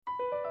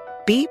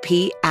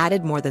BP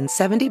added more than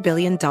 $70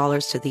 billion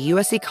to the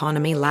U.S.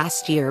 economy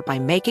last year by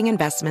making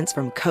investments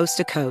from coast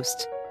to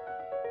coast.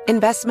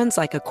 Investments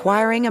like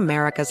acquiring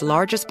America's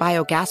largest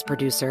biogas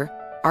producer,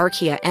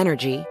 Archaea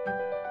Energy,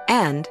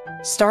 and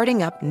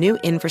starting up new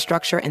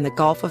infrastructure in the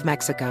Gulf of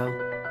Mexico.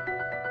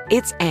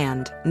 It's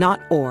and, not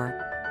or.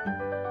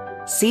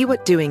 See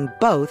what doing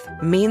both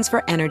means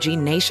for energy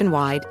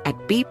nationwide at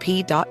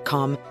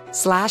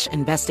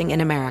bp.com/investing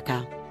in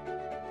America.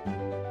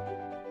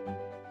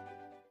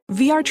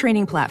 VR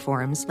training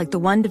platforms, like the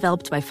one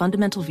developed by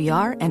Fundamental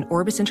VR and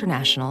Orbis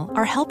International,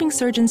 are helping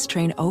surgeons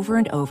train over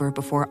and over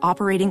before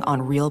operating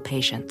on real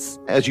patients.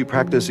 As you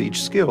practice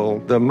each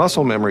skill, the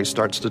muscle memory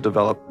starts to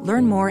develop.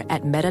 Learn more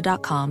at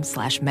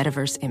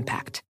meta.com/metaverse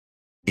impact.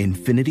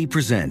 Infiniti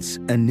presents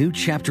a new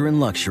chapter in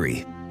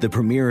luxury, the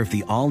premiere of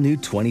the all-new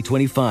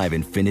 2025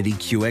 Infiniti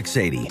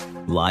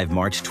QX80, live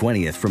March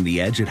 20th from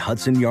the Edge at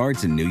Hudson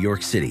Yards in New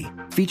York City,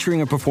 featuring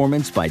a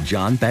performance by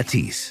John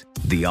Batiste.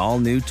 The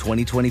all-new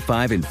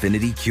 2025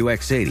 Infiniti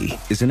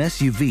QX80 is an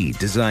SUV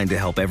designed to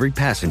help every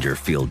passenger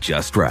feel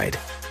just right.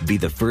 Be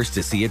the first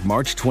to see it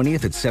March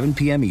 20th at 7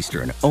 p.m.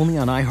 Eastern, only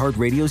on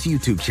iHeartRadio's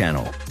YouTube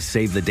channel.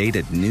 Save the date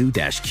at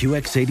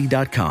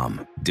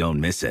new-QX80.com. Don't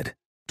miss it.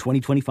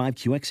 2025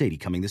 QX80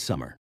 coming this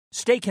summer.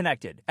 Stay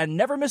connected and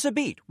never miss a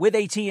beat with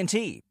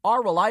AT&T.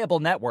 Our reliable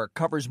network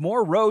covers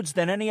more roads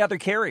than any other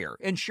carrier,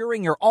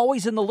 ensuring you're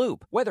always in the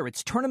loop. Whether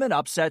it's tournament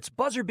upsets,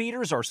 buzzer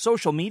beaters, or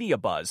social media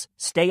buzz,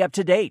 stay up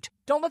to date.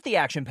 Don't let the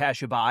action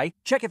pass you by.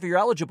 Check if you're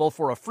eligible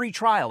for a free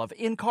trial of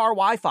in-car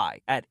Wi-Fi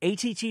at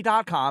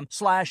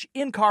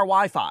att.com/in-car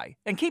Wi-Fi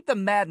and keep the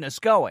madness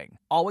going.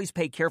 Always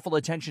pay careful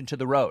attention to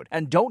the road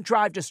and don't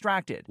drive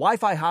distracted.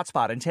 Wi-Fi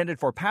hotspot intended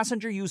for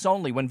passenger use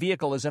only when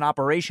vehicle is in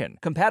operation.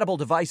 Compatible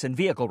device and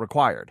vehicle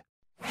required.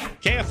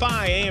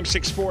 KFI AM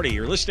 640.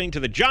 You're listening to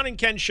the John and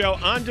Ken Show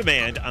on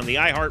demand on the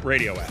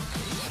iHeartRadio app.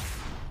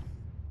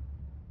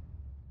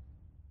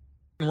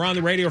 We're on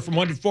the radio from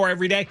 1 to 4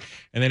 every day.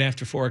 And then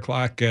after 4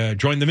 o'clock,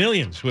 join the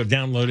millions who have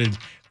downloaded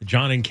the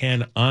John and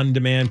Ken On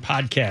Demand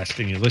podcast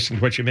and you listen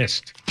to what you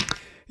missed.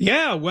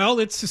 Yeah, well,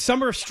 it's the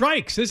summer of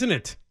strikes, isn't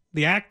it?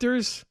 The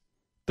actors,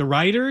 the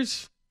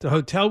writers, the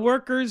hotel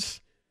workers,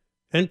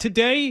 and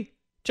today,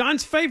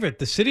 John's favorite,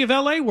 the city of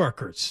L.A.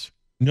 workers.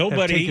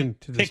 Nobody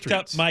picked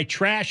up my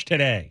trash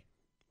today.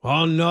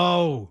 Oh,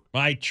 no.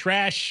 My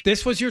trash.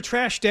 This was your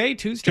trash day,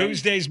 Tuesday?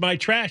 Tuesday's my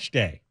trash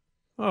day.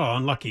 Oh,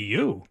 unlucky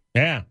you.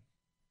 Yeah.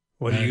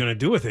 What are you going to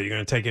do with it? You're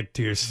going to take it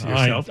to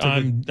yourself?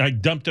 I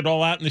dumped it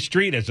all out in the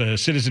street as a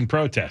citizen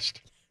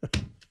protest.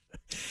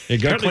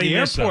 Apparently the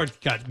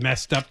airport got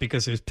messed up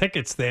because there's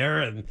pickets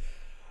there and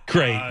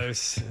great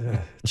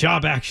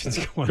job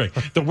actions going on.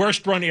 The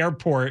worst run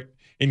airport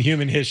in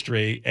human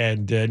history,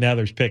 and now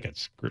there's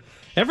pickets.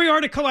 Every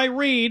article I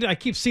read, I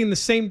keep seeing the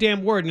same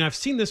damn word, and I've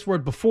seen this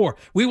word before.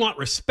 We want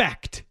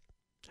respect.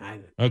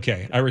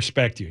 Okay, I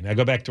respect you. Now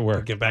go back to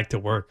work. Get back to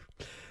work.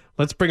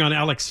 Let's bring on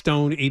Alex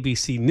Stone,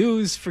 ABC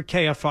News for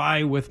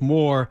KFI with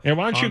more. Hey,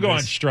 why don't you go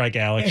on strike,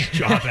 Alex?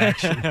 Job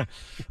action.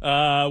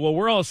 Well,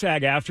 we're all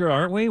SAG-AFTRA,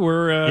 aren't we?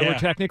 We're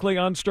technically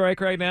on strike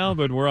right now,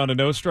 but we're on a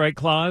no-strike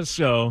clause,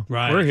 so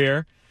we're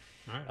here.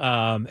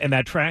 Right. And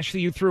that trash that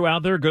you threw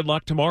out there, good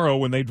luck tomorrow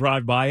when they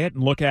drive by it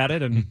and look at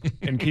it and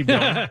keep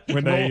going.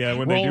 When they do.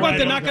 What,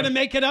 they're not going to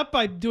make it up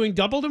by doing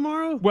double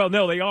tomorrow? Well,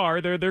 no, they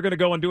are. They're going to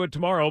go and do it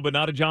tomorrow, but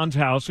not at John's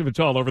house if it's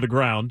all over the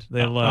ground.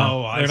 They're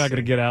not going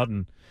to get out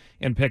and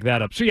pick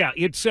that up. So, yeah,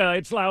 it's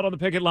loud on the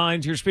picket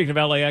lines. You're speaking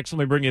of LAX. Let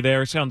me bring you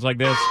there. Sounds like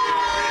this.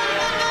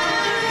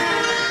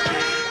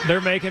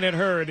 They're making it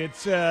heard.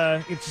 It's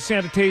the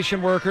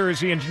sanitation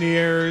workers, the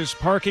engineers,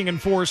 parking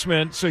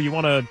enforcement. So you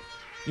want to,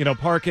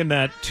 park in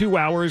that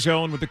 2-hour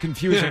zone with the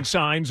confusing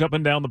signs up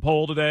and down the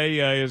pole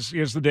today is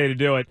the day to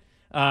do it.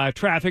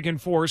 Traffic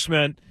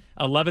enforcement,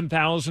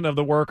 11,000 of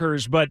the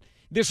workers. But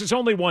this is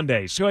only one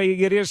day, so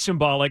it is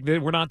symbolic.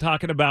 We're not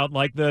talking about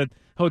like the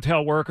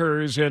hotel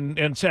workers and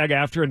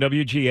SAG-AFTRA and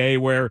WGA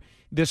where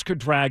this could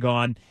drag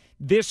on.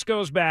 This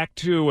goes back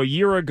to a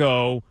year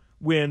ago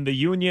when the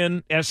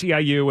union,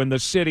 SEIU, and the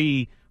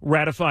city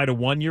ratified a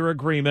 1-year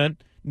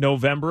agreement,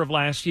 November of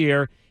last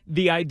year.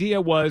 The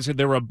idea was that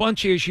there were a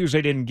bunch of issues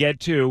they didn't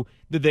get to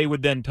that they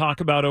would then talk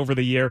about over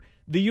the year.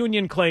 The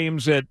union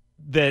claims that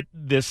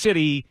the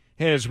city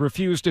has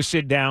refused to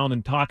sit down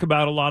and talk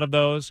about a lot of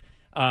those,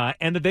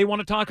 and that they want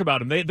to talk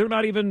about them. They're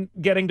not even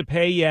getting to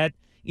pay yet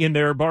in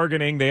their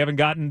bargaining. They haven't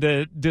gotten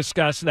to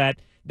discuss that.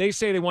 They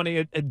say they want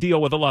to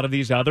deal with a lot of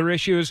these other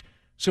issues.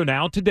 So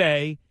now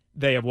today,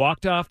 they have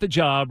walked off the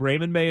job.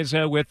 Raymond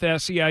Meza with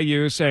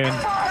SEIU saying,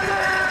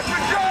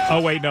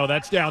 oh, wait, no,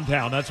 that's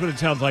downtown. That's what it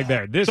sounds like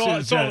there. This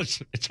is the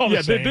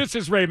same. This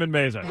is Raymond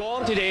Meza. The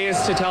goal today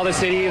is to tell the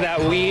city that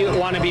we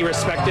want to be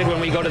respected when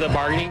we go to the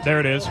bargaining.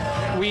 There it is.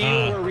 We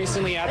were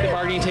recently at the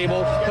bargaining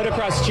table, put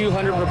across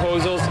 200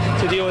 proposals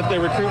to deal with the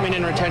recruitment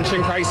and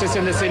retention crisis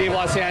in the city of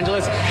Los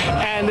Angeles,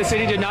 and the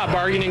city did not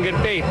bargain in good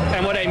faith.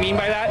 And what I mean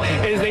by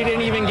that is they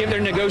didn't even give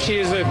their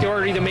negotiators the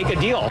authority to make a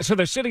deal. So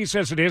the city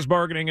says it is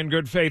bargaining in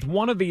good faith.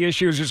 One of the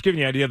issues, just giving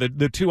you an idea,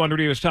 the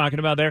 200 he was talking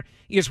about there,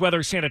 is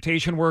whether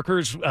sanitation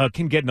workers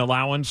can get an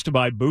allowance to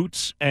buy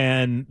boots,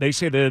 and they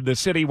say the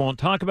city won't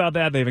talk about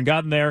that. They haven't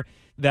gotten there.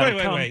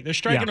 Wait. They're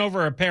striking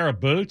over a pair of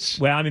boots?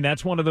 Well, I mean,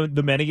 that's one of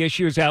the many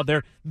issues out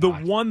there. The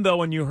one,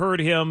 though, and you heard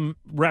him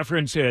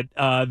reference it,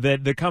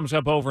 that comes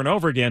up over and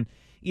over again,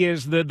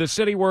 is the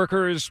city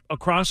workers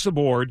across the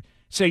board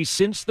say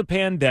since the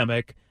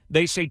pandemic,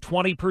 they say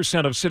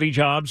 20% of city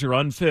jobs are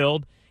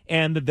unfilled,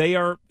 and that they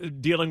are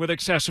dealing with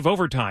excessive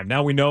overtime.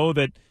 Now, we know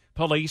that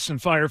police and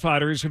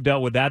firefighters have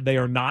dealt with that. They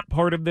are not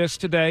part of this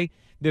today.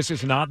 This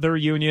is not their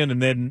union,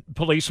 and then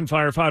police and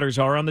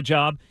firefighters are on the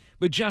job.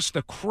 But just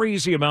the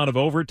crazy amount of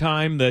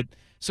overtime that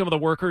some of the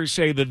workers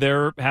say that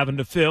they're having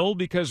to fill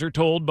because they're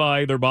told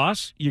by their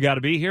boss, you got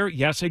to be here.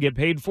 Yes, they get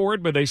paid for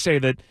it, but they say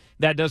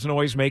that doesn't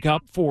always make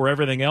up for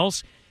everything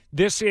else.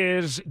 This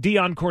is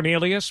Dion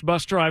Cornelius,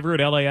 bus driver at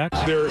LAX.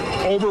 They're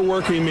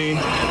overworking me,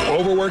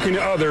 overworking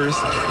others,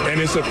 and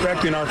it's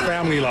affecting our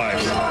family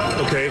lives.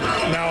 Okay?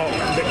 Now,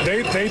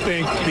 they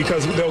think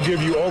because they'll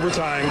give you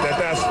overtime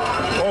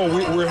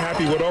we're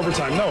happy with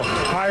overtime. No,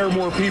 hire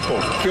more people,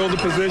 fill the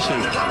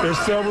positions. There's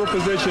several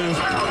positions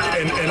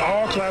in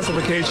all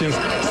classifications: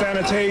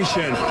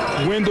 sanitation,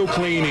 window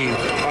cleaning,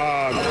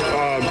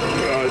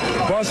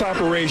 bus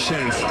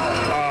operations,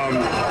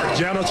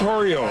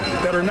 janitorial,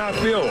 that are not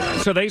filled.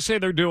 So they say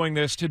they're doing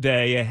this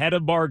today ahead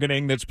of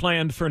bargaining that's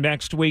planned for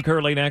next week,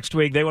 early next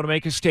week. They want to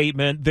make a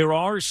statement. There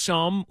are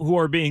some who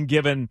are being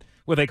given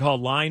what they call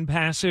line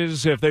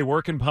passes if they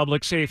work in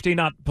public safety,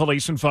 not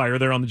police and fire,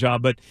 they're on the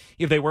job, but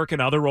if they work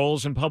in other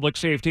roles in public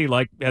safety,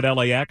 like at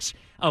LAX,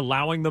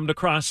 allowing them to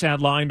cross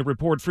that line to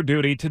report for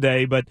duty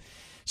today. But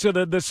so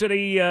the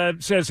city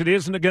says it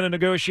isn't going to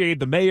negotiate.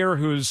 The mayor,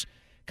 who's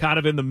kind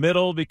of in the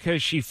middle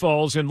because she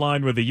falls in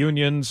line with the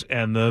unions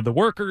and the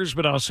workers,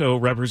 but also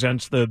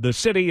represents the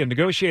city in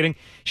negotiating.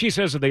 She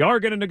says that they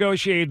are going to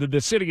negotiate, that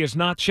the city is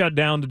not shut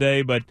down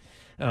today, but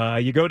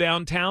you go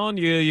downtown,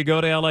 you go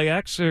to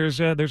LAX, there's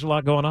a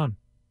lot going on.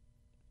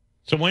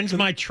 So when's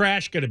my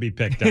trash going to be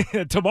picked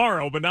up?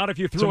 Tomorrow, but not if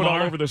you threw it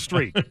all over the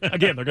street.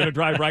 Again, they're going to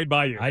drive right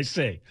by you. I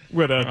see.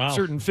 With a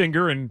certain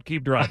finger and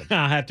keep driving.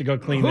 I'll have to go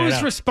clean that up.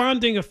 Who's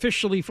responding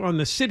officially on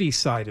the city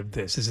side of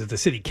this? Is it the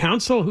city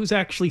council who's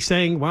actually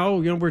saying, well,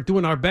 we're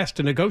doing our best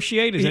to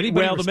negotiate? Is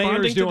anybody the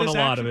mayor's doing a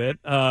lot of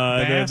it.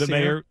 The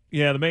mayor...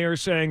 Yeah, the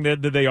mayor's saying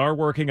that they are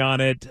working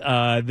on it.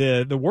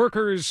 The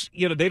workers,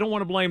 they don't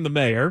want to blame the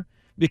mayor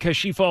because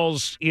she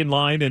falls in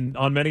line and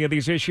on many of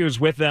these issues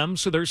with them.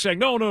 So they're saying,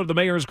 no, the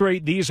mayor is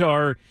great. These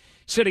are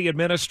city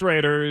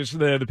administrators,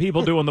 the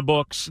people doing the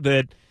books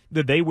that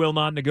they will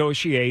not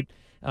negotiate.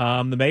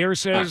 The mayor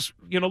says,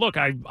 look,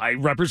 I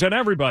represent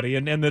everybody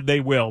and that they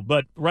will.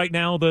 But right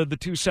now, the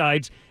two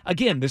sides,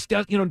 again, this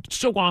does,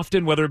 so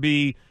often, whether it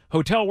be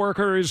hotel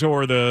workers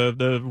or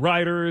the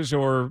writers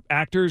or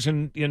actors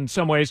in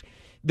some ways,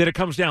 that it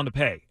comes down to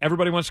pay.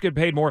 Everybody wants to get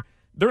paid more.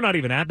 They're not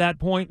even at that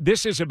point.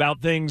 This is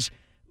about things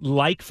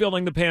like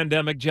filling the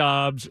pandemic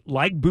jobs,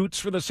 like boots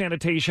for the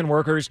sanitation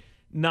workers,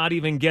 not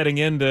even getting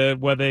into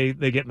whether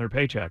they get in their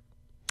paycheck.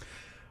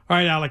 All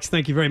right, Alex,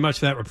 thank you very much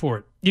for that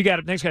report. You got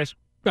it. Thanks, guys.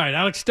 All right,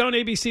 Alex Stone,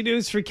 ABC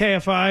News for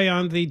KFI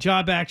on the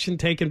job action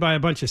taken by a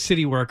bunch of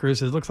city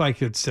workers. It looks like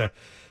it's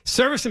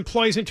Service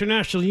Employees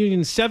International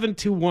Union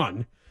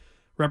 721,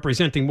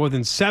 representing more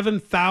than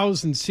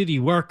 7,000 city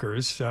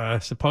workers.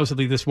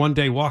 Supposedly this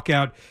one-day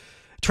walkout.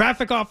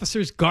 Traffic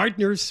officers,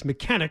 gardeners,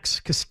 mechanics,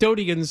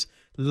 custodians,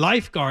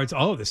 lifeguards.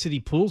 Oh, the city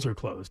pools are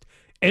closed.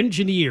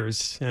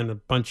 Engineers and a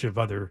bunch of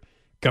other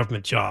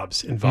government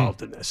jobs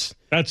involved in this.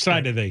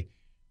 Outside of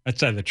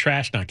the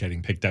trash not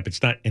getting picked up,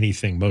 it's not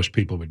anything most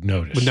people would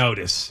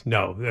notice.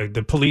 No.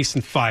 The police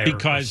and fire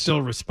are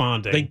still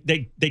responding.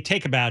 They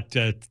take about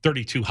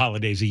 32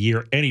 holidays a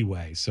year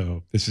anyway,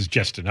 so this is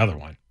just another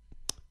one.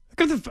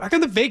 How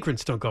come the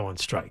vagrants don't go on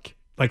strike?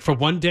 Like for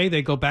one day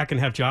they go back and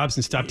have jobs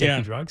and stop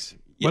taking drugs?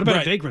 What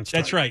about a vagrant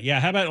strike? That's right. Yeah.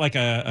 How about like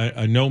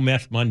a no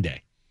meth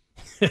Monday?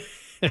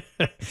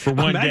 For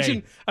one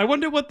day. I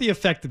wonder what the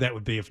effect of that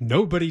would be if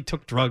nobody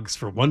took drugs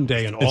for one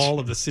day in all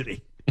of the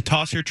city.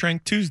 Toss your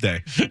trank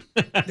Tuesday.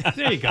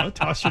 There you go.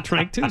 Toss your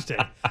trank Tuesday.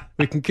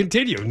 We can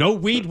continue. No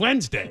weed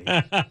Wednesday.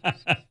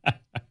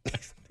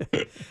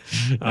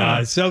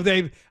 I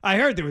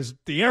heard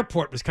the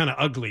airport was kind of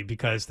ugly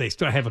because they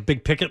still have a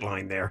big picket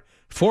line there.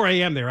 4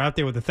 a.m. they're out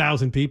there with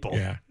 1,000 people.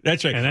 Yeah,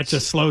 that's right. And that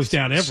just slows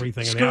down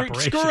everything in the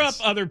operations. Screw up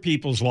other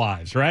people's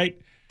lives,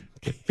 right?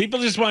 People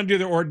just want to do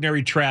their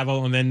ordinary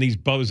travel, and then these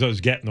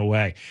bozos get in the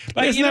way.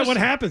 But isn't that what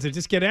happens? They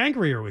just get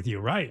angrier with you,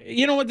 right?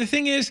 You know what the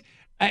thing is?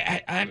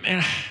 A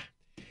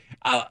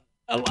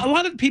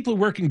lot of the people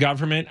who work in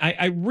government,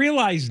 I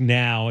realize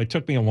now, it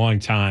took me a long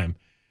time,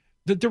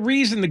 that the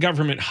reason the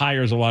government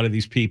hires a lot of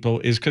these people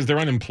is because they're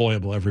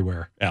unemployable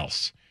everywhere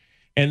else.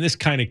 And this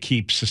kind of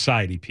keeps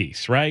society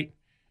peace, right?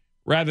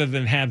 Rather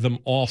than have them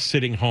all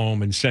sitting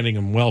home and sending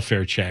them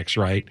welfare checks,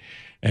 right?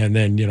 And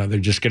then, they're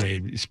just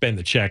going to spend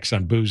the checks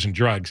on booze and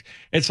drugs.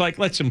 It's like,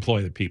 let's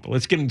employ the people.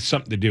 Let's give them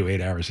something to do 8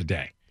 hours a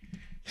day.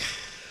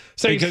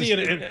 So you see,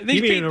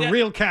 in a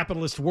real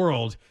capitalist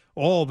world,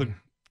 all the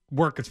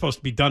work that's supposed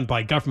to be done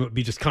by government would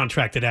be just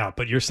contracted out.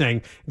 But you're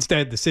saying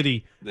instead the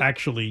city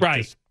actually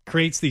just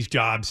creates these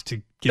jobs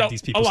to give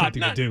these people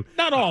something to do.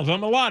 Not all of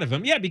them, a lot of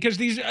them. Yeah, because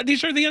these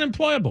are the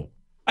unemployable.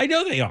 I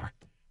know they are.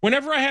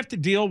 Whenever I have to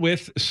deal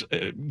with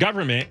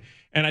government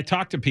and I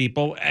talk to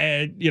people,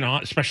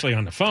 especially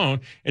on the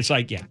phone, it's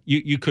like, yeah,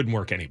 you couldn't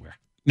work anywhere.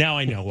 Now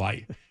I know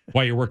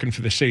why you're working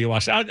for the city of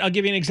Los Angeles. I'll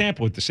give you an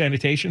example with the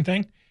sanitation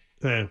thing.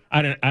 Yeah.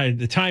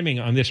 The timing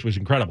on this was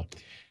incredible.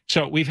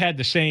 So we've had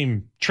the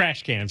same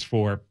trash cans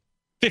for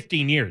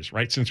 15 years,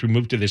 right, since we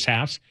moved to this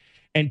house.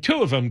 And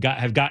 2 of them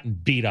have gotten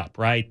beat up,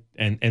 right,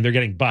 and they're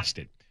getting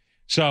busted.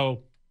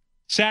 So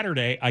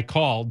Saturday I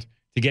called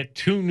to get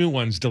 2 new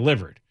ones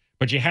delivered,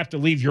 but you have to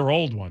leave your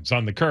old ones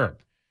on the curb.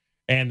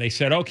 And they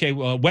said, okay,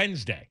 well,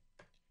 Wednesday.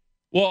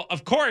 Well,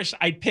 of course,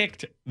 I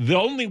picked the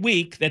only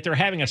week that they're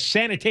having a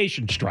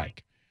sanitation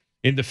strike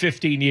in the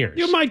 15 years.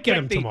 You might get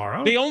them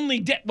tomorrow. They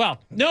only well,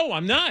 no,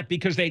 I'm not,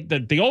 because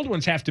the old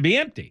ones have to be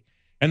empty.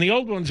 And the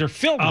old ones are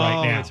filled right now.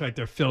 Oh, that's right.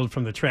 They're filled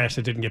from the trash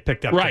that didn't get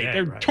picked up Right.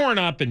 today. They're torn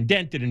up and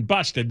dented and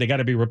busted. They got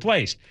to be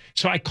replaced.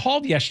 So I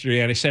called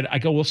yesterday and I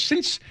go, well,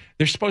 since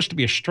there's supposed to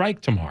be a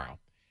strike tomorrow,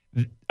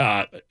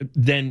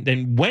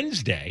 then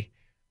Wednesday,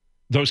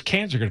 those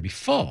cans are going to be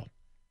full.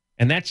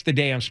 And that's the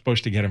day I'm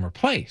supposed to get them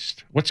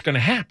replaced. What's going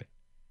to happen?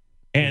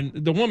 And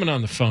the woman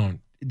on the phone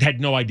had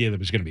no idea there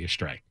was going to be a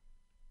strike.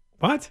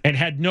 What? And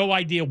had no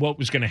idea what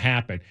was going to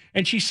happen.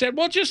 And she said,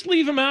 well, just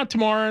leave them out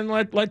tomorrow and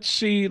let's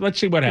see what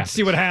happens. Let's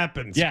see what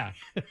happens. Yeah.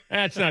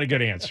 That's not a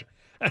good answer.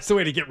 That's the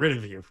way to get rid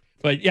of you.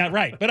 But yeah,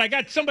 right. But I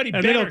got somebody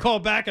and better. then they'll call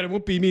back and it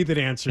won't be me that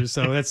answers.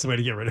 So that's the way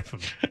to get rid of them.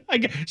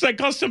 So I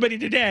call somebody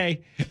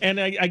today and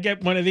I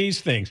get one of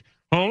these things.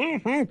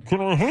 And I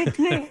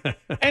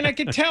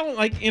could tell,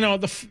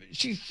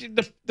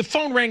 the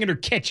phone rang in her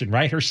kitchen,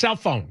 right? Her cell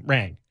phone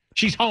rang.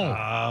 She's home.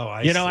 Oh,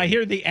 I see. I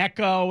hear the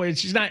echo, and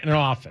she's not in an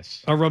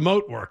office. A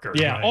remote worker.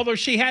 Yeah, right. Although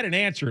she had an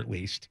answer at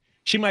least.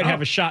 She might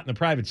have a shot in the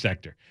private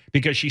sector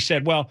because she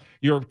said, well,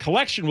 your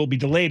collection will be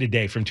delayed a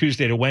day from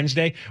Tuesday to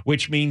Wednesday,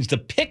 which means the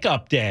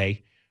pickup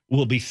day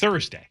will be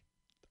Thursday.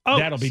 Oh,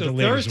 that'll be so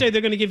delayed. Thursday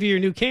they're going to give you your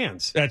new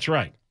cans. That's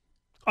right.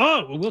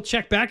 Oh, well, we'll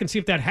check back and see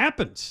if that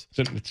happens.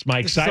 So it's my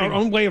exciting. It's our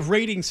own way of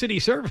rating city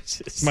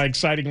services. It's my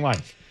exciting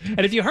life.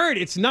 And if you heard,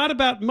 it's not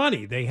about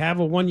money. They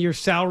have a 1-year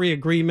salary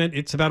agreement.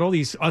 It's about all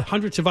these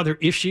hundreds of other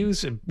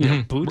issues,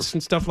 boots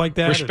and stuff like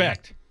that.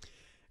 Respect.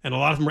 And a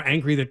lot of them are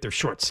angry that they're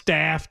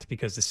short-staffed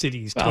because the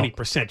city's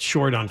 20%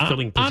 short on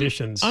filling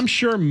positions. I'm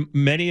sure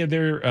many of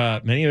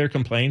their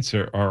complaints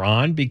are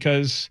on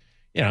because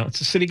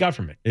it's a city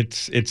government.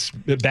 It's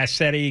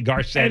Bassetti,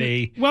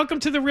 Garcetti. And welcome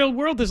to the real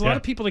world. There's a lot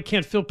of people that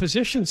can't fill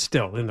positions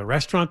still in the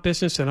restaurant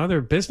business and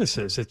other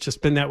businesses. It's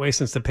just been that way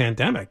since the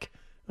pandemic.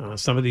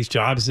 Some of these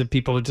jobs that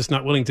people are just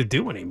not willing to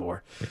do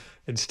anymore.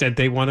 Instead,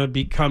 they want to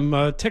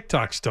become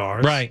TikTok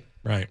stars. Right.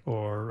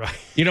 Or,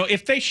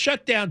 if they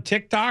shut down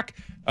TikTok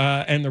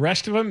and the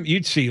rest of them,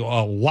 you'd see a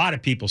lot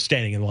of people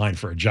standing in line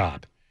for a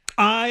job.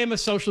 I am a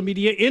social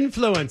media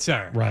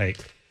influencer. Right.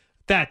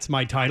 That's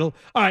my title.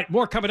 All right,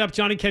 more coming up.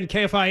 John and Ken,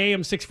 KFI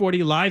AM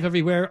 640, live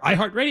everywhere.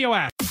 iHeartRadio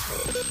app.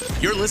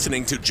 You're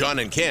listening to John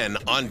and Ken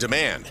on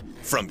demand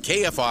from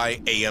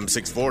KFI AM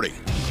 640.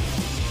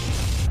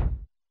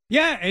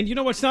 Yeah, and you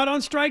know what's not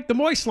on strike? The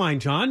Moist Line,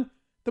 John.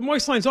 The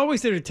Moist Line's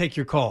always there to take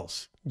your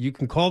calls. You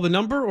can call the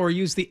number or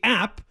use the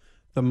app,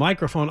 the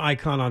microphone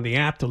icon on the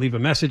app, to leave a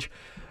message.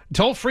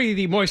 Toll free,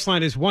 the Moist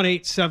Line is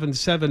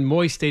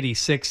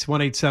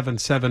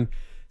 1-877-MOIST-86,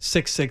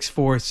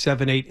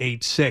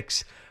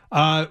 1-877-664-7886.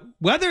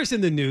 Weather's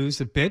in the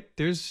news a bit.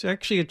 There's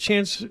actually a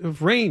chance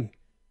of rain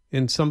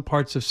in some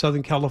parts of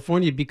Southern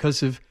California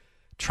because of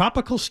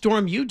Tropical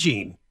Storm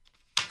Eugene.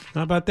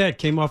 How about that?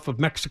 Came off of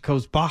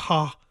Mexico's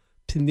Baja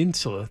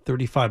Peninsula,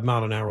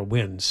 35-mile-an-hour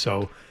winds.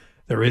 So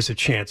there is a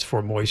chance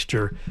for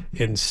moisture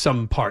in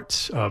some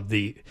parts of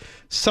the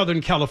Southern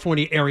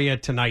California area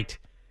tonight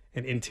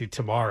and into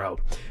tomorrow.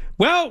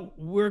 Well,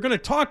 we're going to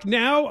talk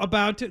now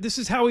about, this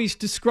is how he's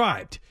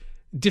described.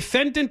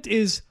 Defendant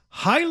is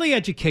highly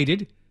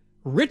educated,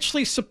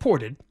 richly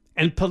supported,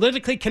 and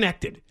politically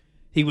connected.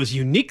 He was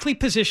uniquely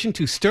positioned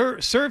to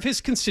serve his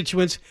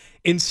constituents.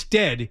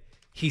 Instead,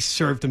 he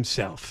served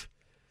himself.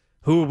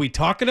 Who are we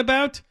talking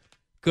about?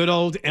 Good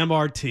old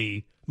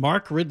MRT,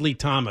 Mark Ridley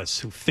Thomas,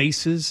 who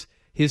faces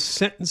his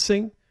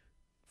sentencing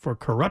for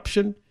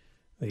corruption,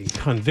 the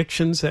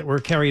convictions that were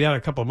carried out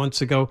a couple of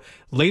months ago.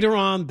 Later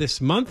on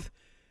this month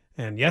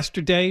and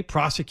yesterday,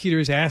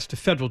 prosecutors asked a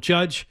federal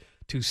judge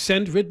to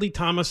send Ridley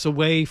Thomas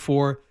away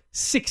for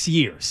 6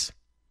 years,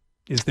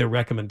 is their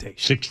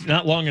recommendation.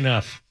 Not long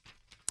enough.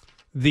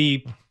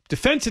 The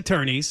defense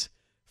attorneys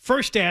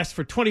first asked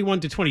for 21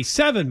 to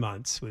 27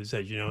 months, which,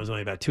 as you know, is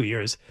only about 2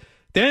 years.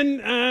 Then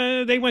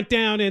they went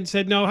down and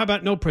said, no, how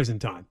about no prison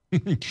time?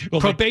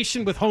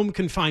 Probation with home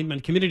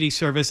confinement, community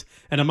service,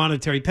 and a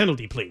monetary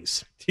penalty,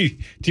 please.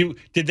 Did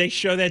they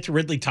show that to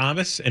Ridley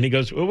Thomas? And he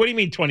goes, well, what do you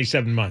mean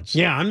 27 months?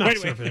 Yeah, I'm not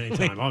serving any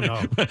time. Oh,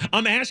 no.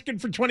 I'm asking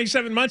for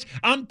 27 months?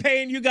 I'm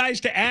paying you guys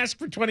to ask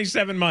for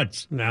 27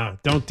 months. No,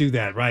 don't do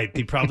that, right?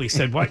 He probably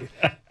said, what?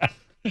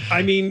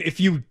 I mean, if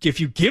you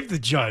give the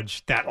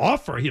judge that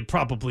offer, he'll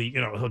probably,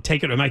 he'll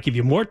take it. It might give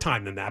you more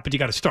time than that, but you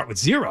got to start with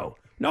 0.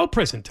 No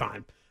prison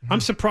time.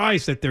 I'm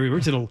surprised that their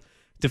original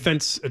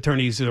defense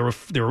attorneys,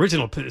 their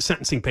original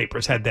sentencing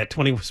papers had that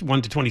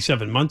 21 to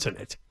 27 months in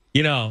it.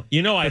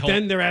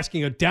 Then they're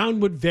asking a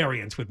downward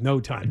variance with no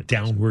time.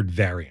 Downward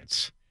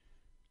variance.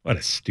 What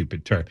a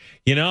stupid term.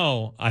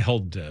 I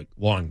hold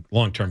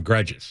long-term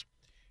grudges,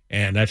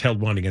 and I've held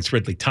one against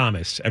Ridley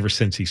Thomas ever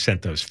since he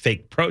sent those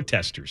fake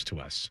protesters to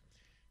us,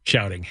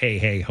 shouting, "Hey,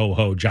 hey, ho,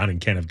 ho, John and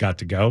Ken have got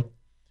to go."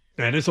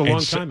 That is a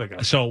long time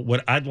ago. So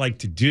what I'd like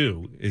to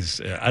do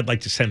is I'd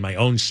like to send my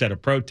own set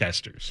of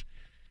protesters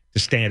to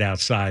stand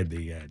outside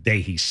the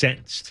day he's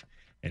sentenced.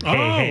 And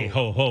hey,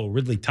 ho, ho,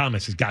 Ridley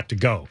Thomas has got to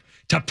go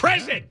to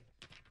prison.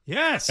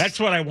 Yes. That's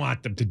what I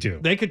want them to do.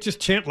 They could just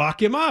chant,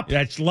 "Lock him up."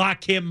 That's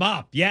lock him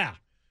up, yeah.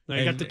 Now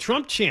you got the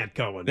Trump chant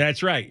going.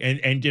 That's right.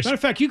 And just... Matter of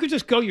fact, you could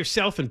just go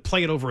yourself and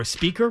play it over a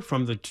speaker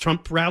from the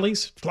Trump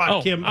rallies.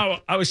 Lock him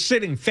up. I was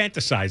sitting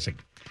fantasizing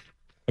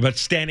about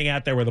standing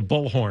out there with a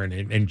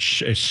bullhorn and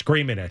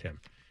screaming at him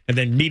and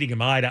then meeting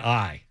him eye to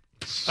eye.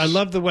 I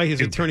love the way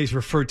his attorneys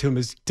referred to him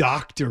as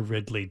Dr.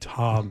 Ridley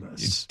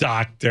Thomas.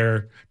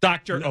 Doctor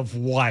of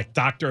what?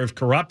 Doctor of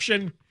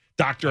corruption?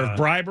 Doctor of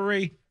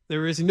bribery?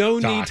 There is no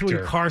need to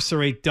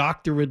incarcerate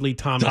Dr. Ridley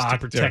Thomas to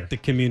protect the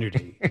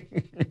community.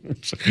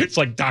 It's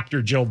like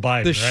Dr. Joe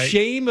Biden, The right?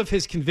 shame of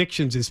his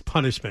convictions is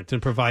punishment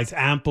and provides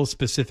ample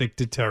specific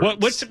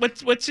deterrence.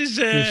 What's his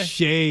the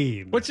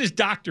shame? What's his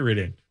doctorate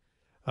in?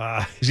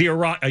 Is he a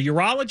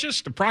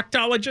urologist, a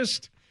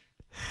proctologist?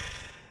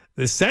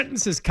 The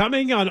sentence is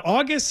coming on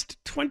August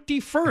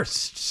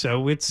 21st,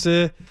 so it's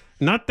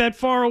not that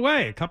far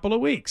away, a couple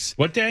of weeks.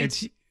 What day?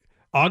 It's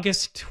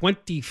August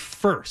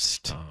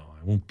 21st. Oh,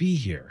 I won't be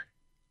here.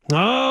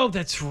 Oh,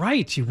 that's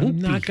right. You won't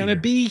be here. I'm not going to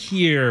be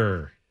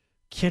here.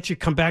 Can't you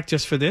come back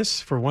just for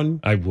this, for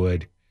one? I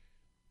would.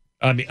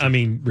 I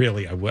mean,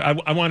 really, I would.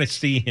 I want to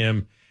see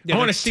him. Yeah, I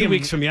want to see 2 him,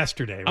 weeks from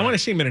yesterday. Right? I want to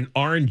see him in an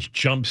orange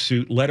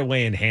jumpsuit, led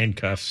away in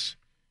handcuffs.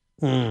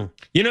 In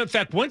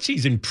fact, once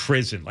he's in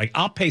prison,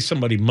 I'll pay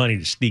somebody money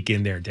to sneak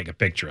in there and take a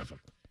picture of him.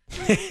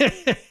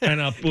 And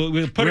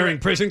we'll put wearing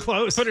prison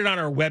clothes? Put it on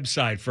our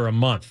website for a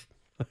month.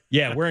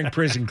 Yeah, wearing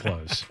prison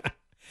clothes.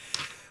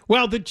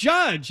 Well, the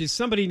judge is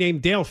somebody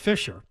named Dale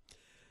Fisher,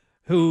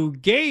 who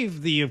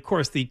gave the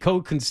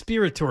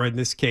co-conspirator in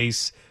this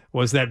case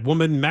was that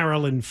woman,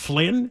 Marilyn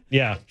Flynn.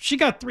 Yeah. She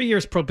got 3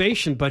 years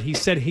probation, but he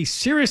said he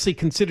seriously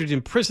considered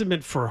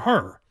imprisonment for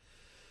her.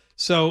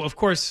 So, of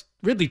course,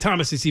 Ridley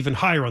Thomas is even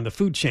higher on the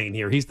food chain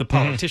here. He's the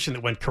politician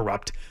that went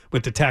corrupt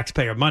with the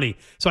taxpayer money.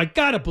 So I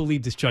got to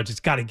believe this judge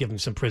has got to give him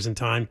some prison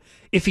time.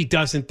 If he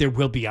doesn't, there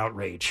will be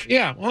outrage.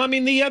 Yeah. Well, I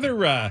mean, the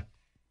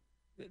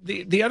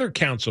other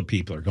council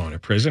people are going to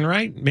prison,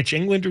 right? Mitch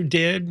Englander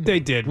did. They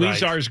did, right.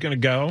 Weezar's going to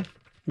go.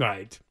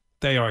 Right.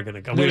 They are going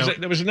to go.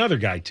 There was another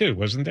guy, too,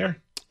 wasn't there?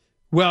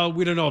 Well,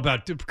 we don't know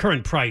about the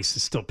current price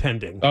is still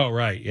pending. Oh,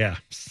 right, yeah.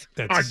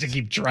 That's hard to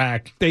keep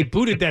track. They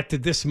booted that to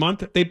this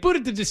month. They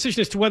booted the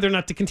decision as to whether or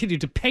not to continue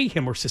to pay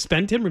him or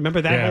suspend him.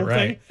 Remember that whole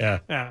thing? Yeah.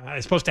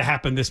 It's supposed to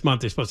happen this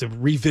month. They're supposed to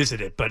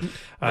revisit it, but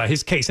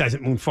his case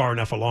hasn't moved far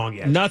enough along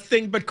yet.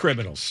 Nothing but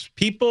criminals.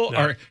 People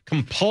are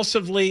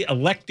compulsively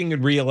electing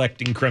and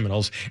re-electing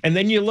criminals, and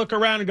then you look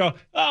around and go,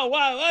 oh,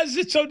 wow, why is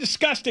it so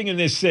disgusting in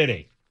this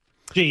city?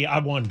 Gee, I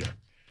wonder.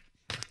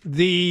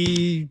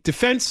 The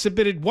defense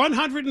submitted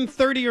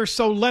 130 or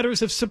so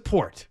letters of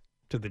support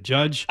to the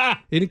judge,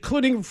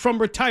 including from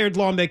retired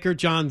lawmaker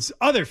John's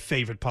other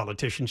favorite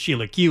politician,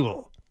 Sheila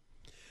Kuehl.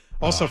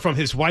 Also from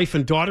his wife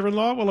and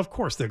daughter-in-law. Well, of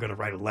course they're going to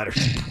write a letter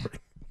supporting.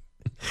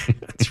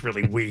 That's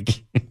really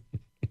weak.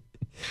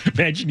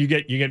 Imagine you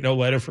get no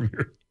letter from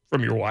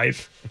your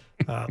wife.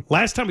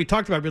 Last time we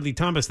talked about Ridley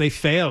Thomas, they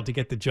failed to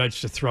get the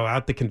judge to throw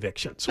out the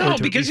convictions or to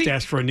at least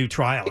ask for a new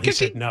trial. He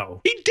said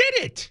no. He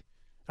did it.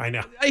 I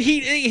know.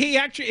 He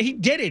actually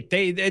did it.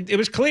 It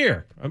was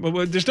clear.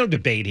 There's no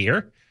debate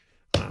here.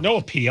 No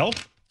appeal.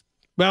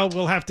 Well,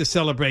 we'll have to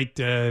celebrate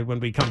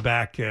when we come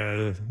back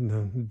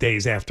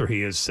days after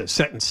he is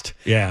sentenced.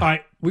 Yeah. All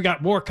right, we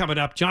got more coming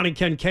up. John and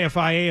Ken,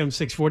 KFI AM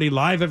 640,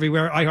 live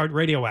everywhere,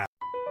 iHeartRadio app.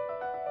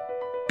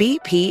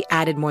 BP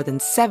added more than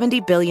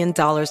 $70 billion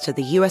to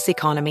the U.S.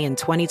 economy in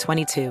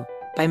 2022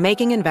 by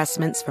making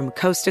investments from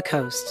coast to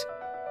coast.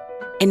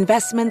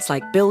 Investments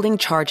like building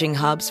charging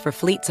hubs for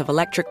fleets of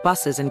electric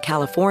buses in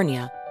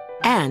California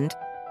and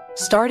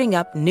starting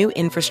up new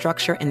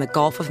infrastructure in the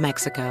Gulf of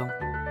Mexico.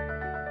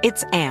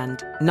 It's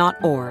and,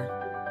 not or.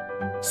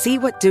 See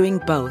what doing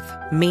both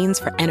means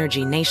for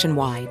energy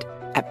nationwide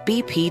at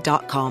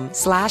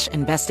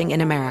bp.com/investing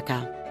in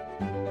America.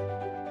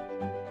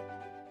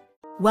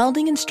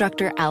 Welding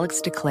instructor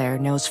Alex DeClaire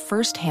knows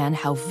firsthand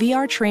how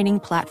VR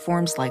training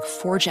platforms like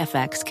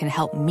ForgeFX can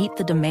help meet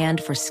the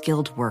demand for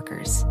skilled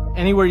workers.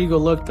 Anywhere you go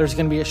look, there's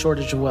going to be a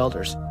shortage of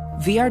welders.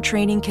 VR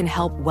training can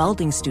help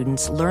welding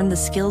students learn the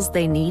skills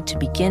they need to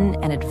begin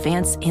and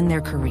advance in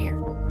their career.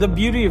 The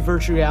beauty of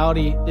virtual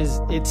reality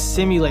is it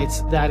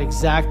simulates that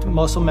exact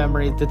muscle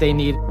memory that they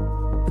need.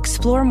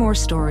 Explore more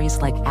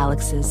stories like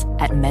Alex's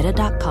at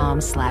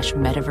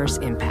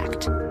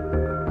meta.com/metaverseimpact.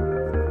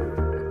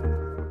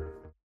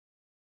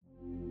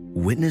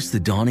 Witness the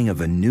dawning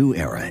of a new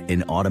era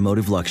in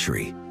automotive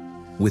luxury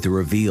with a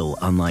reveal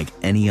unlike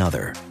any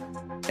other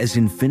as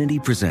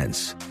Infiniti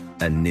presents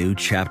a new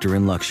chapter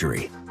in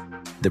luxury,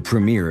 the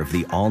premiere of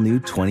the all-new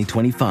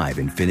 2025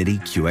 Infiniti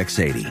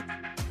QX80.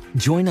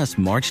 Join us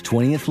March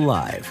 20th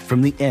live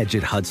from the Edge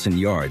at Hudson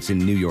Yards in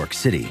New York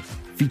City,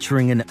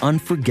 featuring an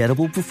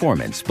unforgettable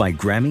performance by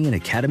Grammy and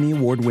Academy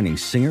Award-winning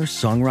singer,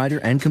 songwriter,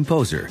 and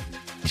composer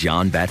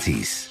Jon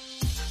Batiste.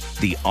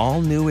 The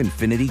all-new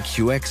Infiniti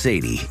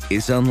QX80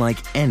 is unlike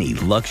any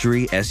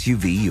luxury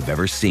SUV you've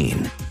ever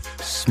seen.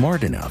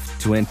 Smart enough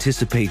to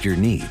anticipate your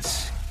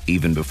needs,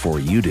 even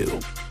before you do.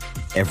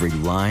 Every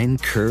line,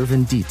 curve,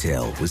 and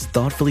detail was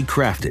thoughtfully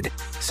crafted,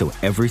 so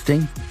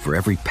everything for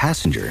every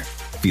passenger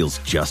feels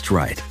just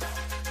right.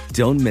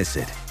 Don't miss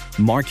it.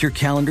 Mark your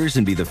calendars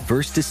and be the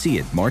first to see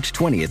it March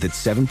 20th at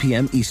 7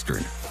 p.m.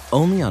 Eastern,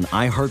 only on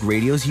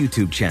iHeartRadio's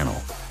YouTube channel.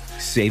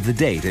 Save the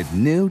date at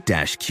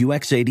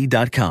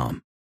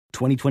new-QX80.com.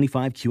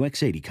 2025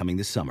 QX80 coming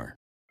this summer.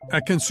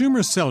 At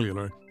Consumer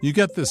Cellular, you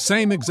get the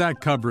same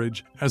exact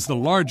coverage as the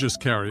largest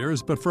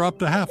carriers, but for up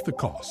to half the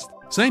cost.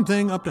 Same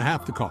thing, up to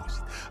half the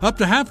cost. Up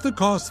to half the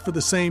cost for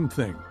the same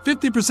thing.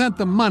 50%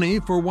 the money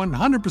for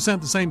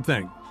 100% the same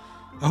thing.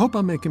 I hope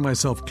I'm making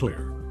myself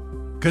clear.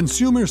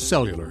 Consumer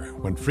Cellular.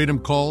 When freedom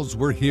calls,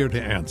 we're here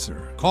to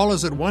answer. Call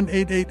us at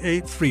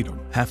 1-888-FREEDOM.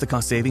 Half the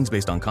cost savings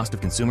based on cost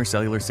of Consumer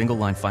Cellular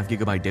single-line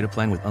 5GB data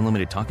plan with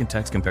unlimited talk and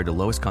text compared to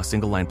lowest cost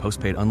single-line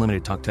postpaid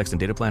unlimited talk, text,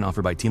 and data plan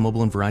offered by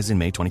T-Mobile and Verizon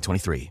May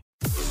 2023.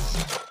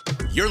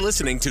 You're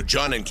listening to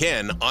John and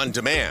Ken on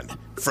demand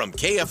from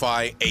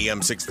KFI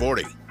AM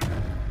 640.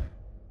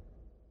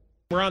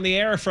 We're on the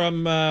air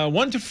from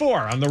 1 to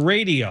 4 on the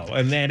radio.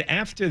 And then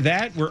after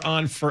that, we're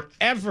on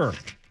forever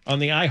on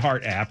the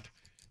iHeart app.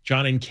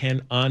 John and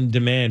Ken on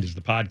Demand is the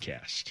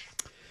podcast.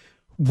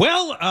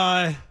 Well,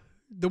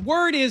 the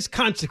word is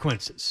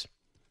consequences.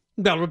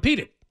 I'll repeat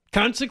it.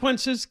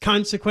 Consequences,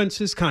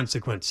 consequences,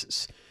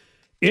 consequences.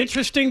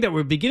 Interesting that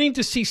we're beginning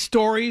to see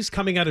stories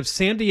coming out of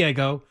San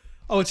Diego.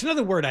 Oh, it's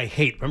another word I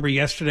hate. Remember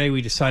yesterday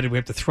we decided we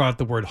have to throw out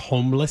the word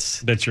homeless?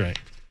 That's right.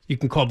 You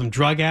can call them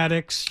drug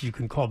addicts. You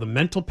can call them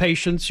mental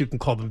patients. You can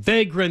call them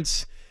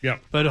vagrants. Yeah.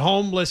 But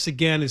homeless,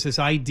 again, is this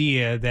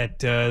idea that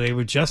they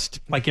were just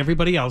like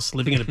everybody else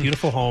living in a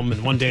beautiful home,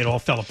 and one day it all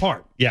fell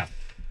apart. Yeah.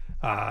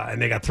 And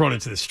they got thrown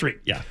into the street.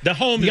 Yeah. The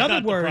home is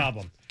not the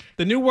problem.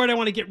 The new word I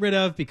want to get rid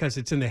of, because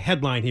it's in the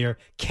headline here,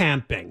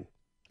 camping.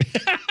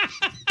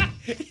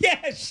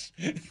 Yes.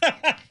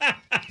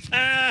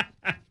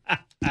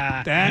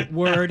 That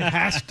word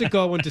has to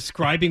go in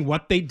describing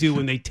what they do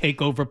when they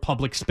take over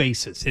public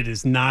spaces. It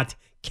is not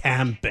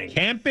camping.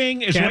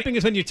 Camping is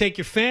when you take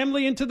your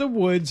family into the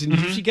woods and you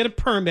usually get a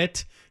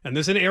permit, and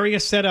there's an area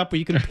set up where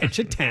you can pitch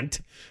a tent,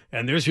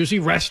 and there's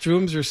usually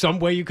restrooms or some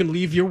way you can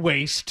leave your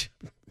waste.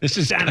 This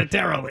is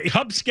sanitarily.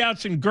 Cub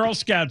Scouts and Girl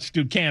Scouts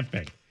do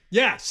camping.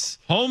 Yes.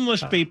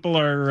 Homeless people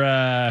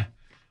are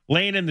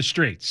laying in the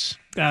streets.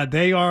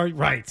 They are,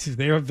 right.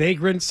 They are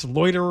vagrants,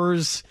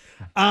 loiterers.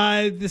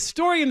 The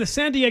story in the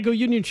San Diego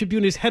Union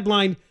Tribune is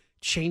headline,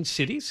 Change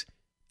Cities,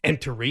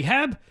 Enter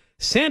Rehab.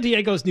 San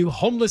Diego's new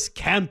homeless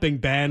camping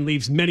ban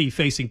leaves many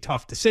facing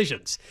tough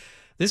decisions.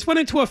 This went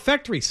into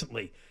effect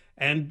recently,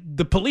 and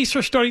the police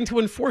are starting to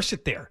enforce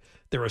it there.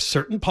 There are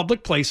certain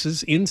public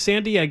places in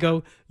San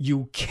Diego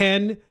you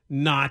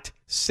cannot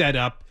set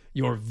up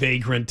your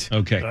vagrant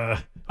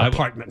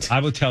apartment. I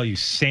will tell you,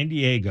 San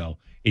Diego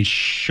is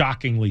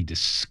shockingly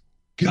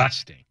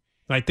disgusting.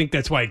 I think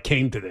that's why it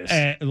came to this.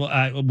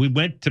 We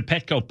went to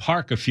Petco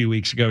Park a few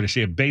weeks ago to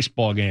see a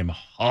baseball game.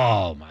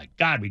 Oh, my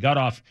God. We got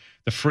off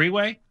the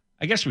freeway.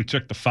 I guess we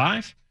took the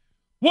 5.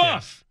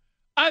 Woof!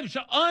 Yeah. It was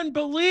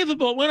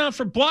unbelievable. It went on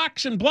for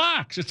blocks and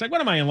blocks. It's like,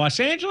 what am I, in Los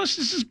Angeles?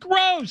 This is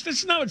gross. This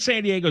is not what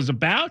San Diego's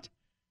about.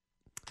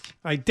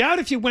 I doubt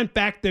if you went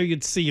back there,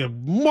 you'd see a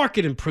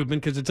market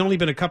improvement because it's only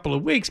been a couple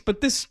of weeks.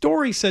 But this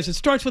story says it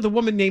starts with a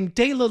woman named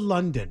Dayla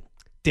London.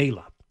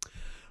 Dayla.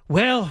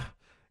 Well,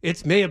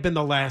 it may have been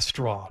the last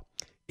straw.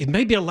 It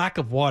may be a lack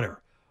of water.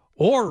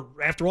 Or,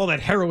 after all that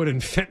heroin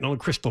and fentanyl and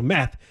crystal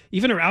meth,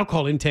 even her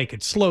alcohol intake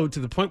had slowed to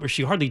the point where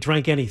she hardly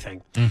drank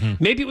anything. Mm-hmm.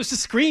 Maybe it was the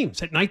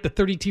screams. At night, the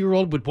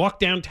 32-year-old would walk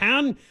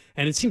downtown,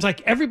 and it seems like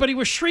everybody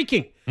was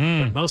shrieking.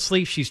 But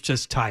mostly, she's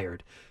just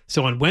tired.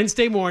 So on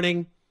Wednesday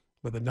morning,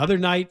 with another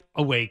night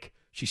awake,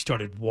 she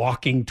started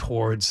walking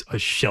towards a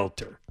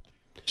shelter.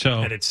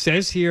 And it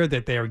says here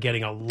that they are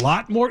getting a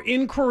lot more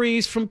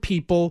inquiries from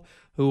people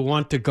who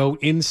want to go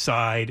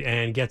inside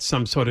and get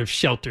some sort of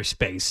shelter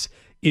space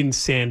in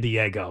San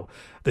Diego.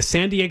 The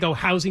San Diego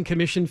Housing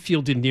Commission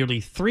fielded nearly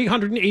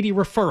 380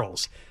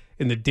 referrals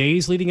in the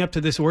days leading up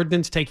to this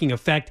ordinance taking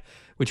effect,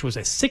 which was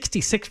a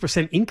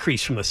 66%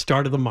 increase from the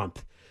start of the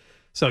month.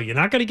 So you're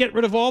not going to get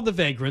rid of all the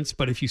vagrants,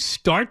 but if you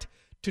start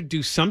to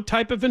do some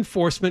type of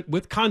enforcement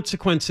with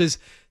consequences,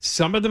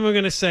 some of them are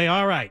going to say,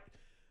 all right,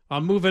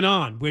 I'm moving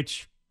on,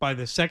 which by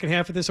the second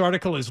half of this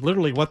article is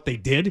literally what they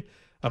did.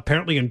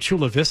 Apparently in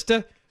Chula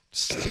Vista,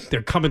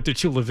 they're coming to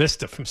Chula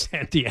Vista from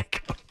San Diego.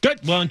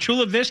 Good. Well, in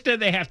Chula Vista,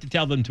 they have to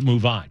tell them to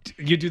move on.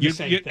 You do the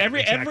same thing.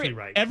 Exactly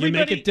right. You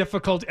make it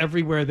difficult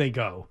everywhere they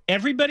go.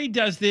 Everybody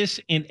does this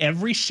in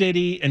every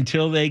city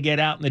until they get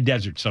out in the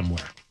desert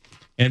somewhere.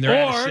 And they're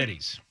out of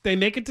cities. They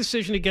make a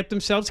decision to get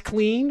themselves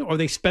clean, or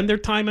they spend their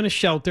time in a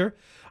shelter.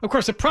 Of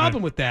course, the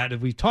problem with that, as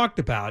we talked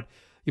about,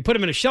 you put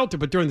them in a shelter,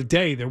 but during the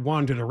day they're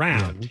wandering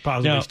around,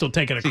 possibly still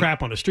taking a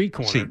crap on a street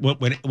corner. See,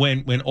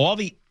 when all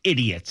the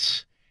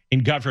idiots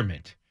in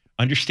government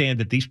understand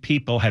that these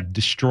people have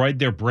destroyed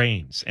their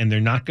brains and they're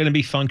not going to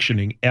be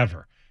functioning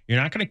ever,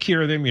 you're not going to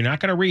cure them, you're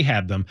not going to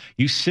rehab them.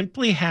 You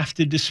simply have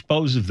to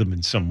dispose of them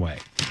in some way.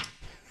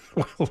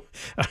 Well,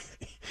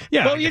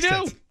 you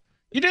do.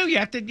 You do. You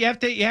have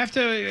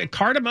to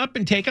cart them up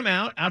and take them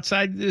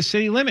outside the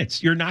city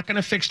limits. You're not going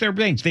to fix their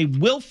brains. They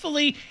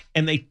willfully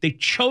and they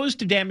chose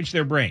to damage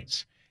their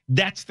brains.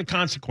 That's the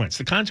consequence.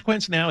 The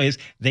consequence now is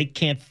they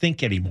can't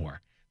think anymore.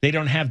 They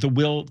don't have the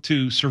will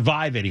to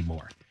survive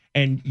anymore.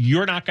 And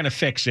you're not going to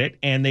fix it.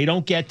 And they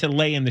don't get to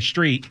lay in the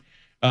street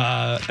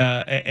and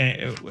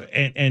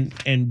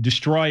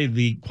destroy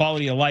the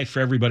quality of life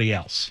for everybody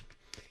else.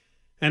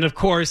 And, of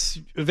course,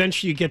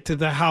 eventually you get to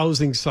the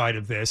housing side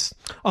of this.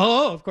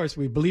 Oh, of course,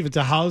 we believe it's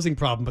a housing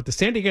problem. But the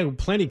San Diego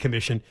Planning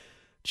Commission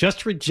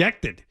just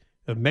rejected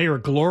Mayor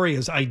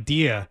Gloria's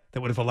idea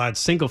that would have allowed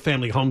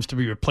single-family homes to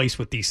be replaced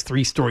with these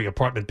 3-story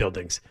apartment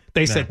buildings.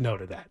 They said no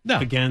to that. No.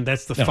 Again,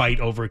 that's the fight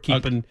over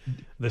keeping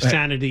the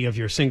sanity of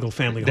your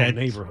single-family home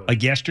neighborhood.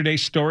 Like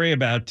yesterday's story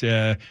about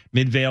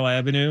Midvale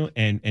Avenue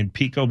and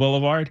Pico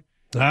Boulevard.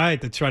 All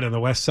right, that's right on the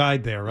west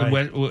side there,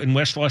 right? In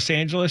West Los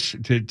Angeles,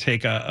 to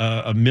take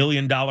a $1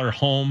 million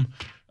home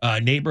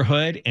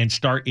neighborhood and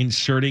start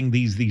inserting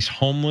these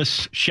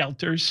homeless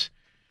shelters.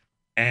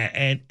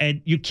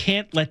 And you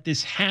can't let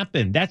this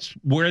happen. That's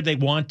where they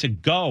want to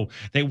go.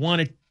 They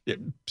want to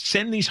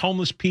send these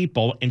homeless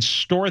people and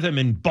store them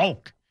in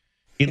bulk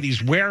in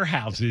these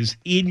warehouses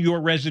in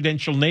your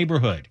residential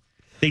neighborhood.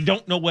 They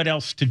don't know what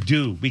else to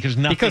do because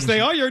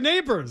they are your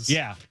neighbors.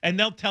 Yeah, and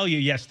they'll tell you,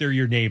 yes, they're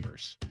your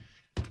neighbors.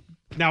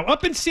 Now,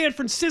 up in San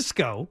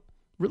Francisco,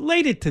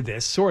 related to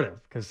this, sort of,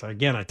 because,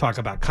 again, I talk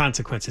about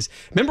consequences.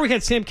 Remember we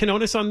had Sam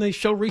Quinones on the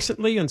show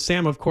recently? And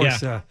Sam, of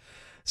course,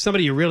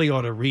 somebody you really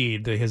ought to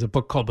read. He has a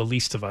book called The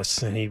Least of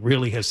Us, and he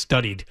really has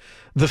studied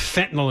the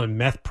fentanyl and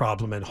meth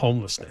problem and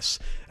homelessness.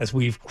 As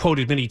we've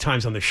quoted many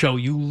times on the show,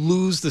 you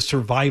lose the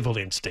survival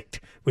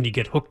instinct when you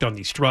get hooked on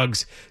these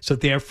drugs. So,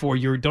 therefore,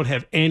 you don't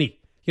have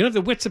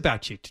the wits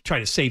about you to try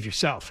to save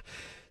yourself.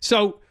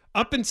 So,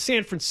 up in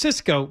San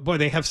Francisco, boy,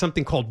 they have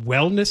something called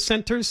wellness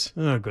centers.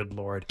 Oh, good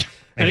Lord.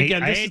 And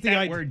again, I hate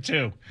that word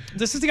too.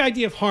 This is the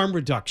idea of harm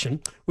reduction.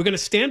 We're going to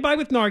stand by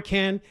with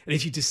Narcan, and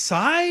if you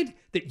decide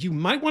that you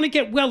might want to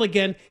get well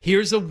again,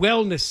 here's a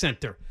wellness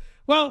center.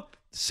 Well,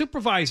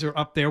 supervisor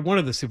up there, one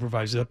of the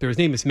supervisors up there, his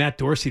name is Matt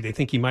Dorsey. They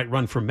think he might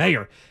run for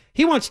mayor.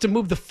 He wants to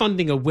move the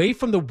funding away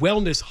from the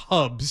wellness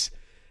hubs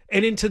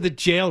and into the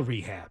jail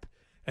rehab.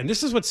 And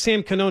this is what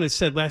Sam Quinones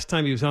said last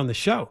time he was on the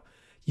show.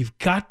 You've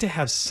got to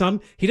have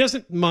he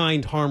doesn't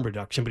mind harm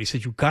reduction, but he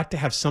says you've got to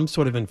have some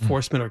sort of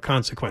enforcement or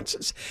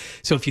consequences.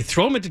 So if you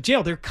throw them into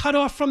jail, they're cut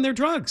off from their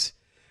drugs.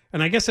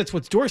 And I guess that's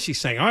what Dorsey's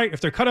saying. All right,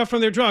 if they're cut off from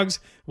their drugs,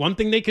 one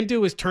thing they can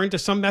do is turn to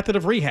some method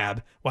of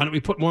rehab. Why don't we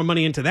put more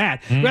money into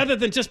that rather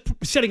than just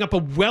setting up a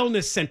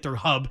wellness center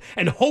hub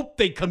and hope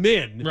they come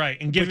in? Right,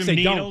 and give them they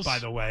needles. Don't, by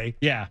the way.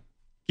 Yeah.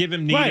 Give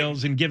him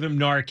needles and give him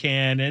Narcan.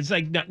 And it's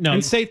like, no.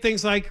 And say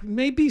things like,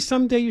 maybe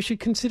someday you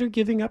should consider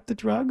giving up the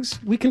drugs.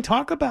 We can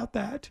talk about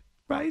that,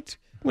 right?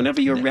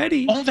 Whenever you're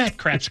ready. All that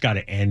crap's got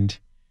to end.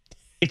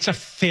 It's a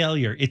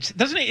failure.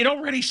 Doesn't it? It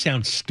already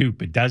sounds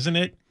stupid, doesn't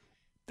it?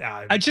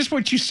 Just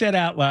what you said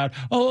out loud.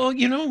 Oh,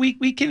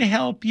 we can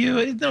help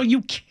you. No,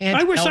 you can't.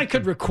 I wish I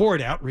could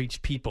record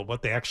outreach people,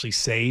 what they actually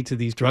say to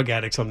these drug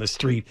addicts on the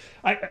street.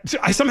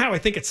 I somehow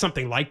think it's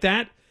something like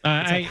that.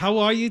 It's like, how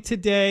are you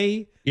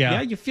today?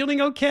 Yeah, you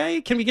feeling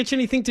okay? Can we get you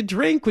anything to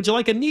drink? Would you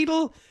like a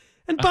needle?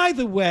 And by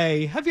the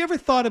way, have you ever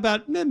thought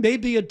about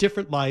maybe a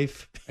different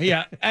life?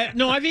 Yeah.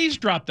 No, I've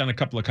eavesdropped on a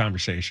couple of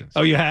conversations.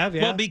 Oh, you have?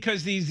 Yeah. Well,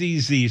 because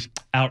these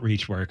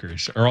outreach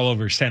workers are all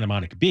over Santa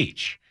Monica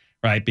Beach,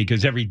 right?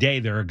 Because every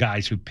day there are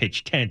guys who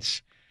pitch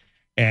tents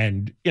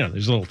and,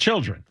 there's little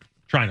children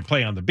trying to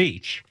play on the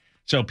beach.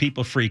 So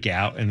people freak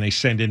out and they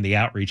send in the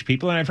outreach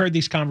people. And I've heard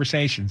these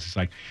conversations. It's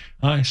like,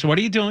 so what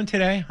are you doing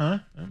today? Huh?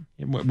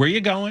 Where are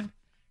you going?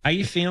 How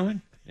you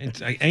feeling?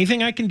 It's like,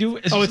 anything I can do?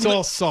 It's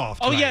all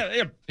soft. Oh, right?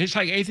 yeah. It's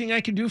like, anything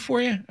I can do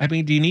for you? I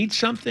mean, do you need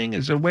something?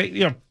 Is there a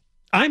way?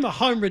 I'm a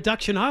harm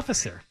reduction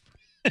officer.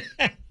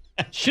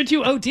 Should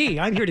you OD,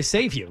 I'm here to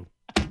save you.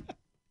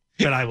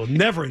 But I will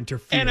never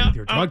interfere with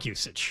your drug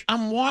usage.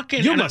 I'm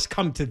walking. You must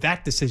come to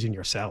that decision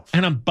yourself.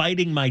 And I'm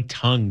biting my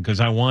tongue because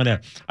I want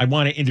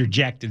to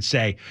interject and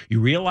say,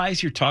 you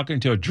realize you're talking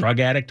to a drug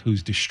addict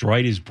who's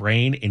destroyed his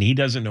brain and he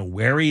doesn't know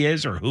where he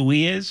is or who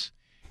he is,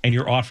 and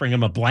you're offering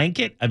him a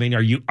blanket? I mean,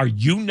 are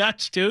you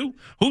nuts too?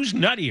 Who's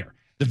nuttier,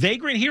 the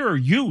vagrant here or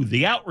you,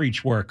 the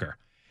outreach worker?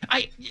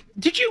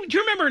 Do you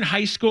remember in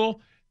high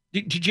school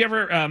Did you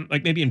ever,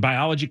 like maybe in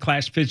biology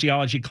class,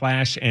 physiology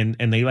class, and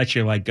they let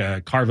you like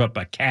carve up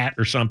a cat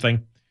or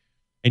something?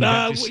 And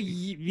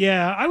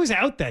yeah, I was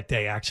out that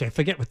day, actually. I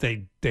forget what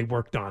they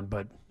worked on,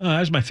 but... that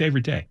was my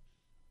favorite day.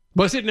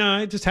 Was it? No,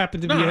 it just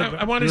happened to be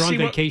I wanted to on see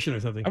vacation or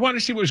something. I wanted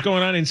to see what was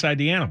going on inside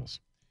the animals.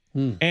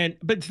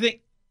 But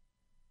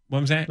what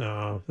was that?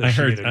 No, I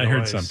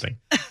heard something.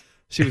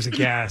 She was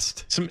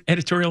aghast. Some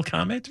editorial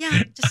comment?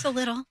 Yeah, just a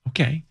little.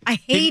 Okay. I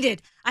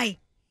hated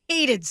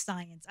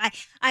science.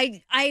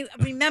 I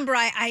remember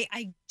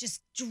I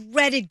just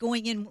dreaded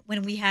going in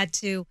when we had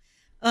to.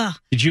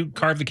 Did you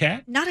carve the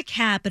cat? Not a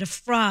cat, but a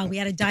frog. We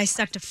had to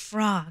dissect a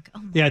frog.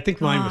 Oh yeah, I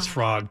think mine was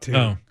frog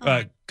too.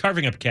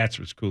 Carving up cats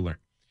was cooler.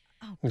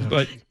 Oh,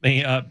 but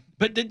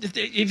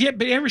have you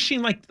ever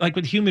seen like what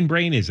the human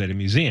brain is at a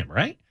museum?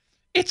 Right?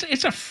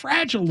 It's a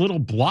fragile little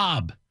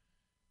blob.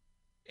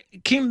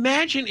 Can you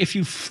imagine if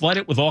you flood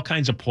it with all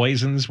kinds of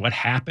poisons? What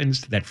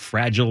happens to that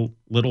fragile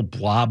little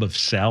blob of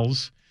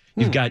cells?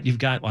 You've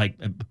got like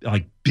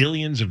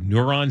billions of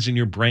neurons in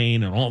your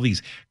brain and all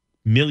these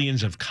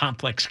millions of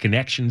complex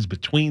connections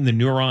between the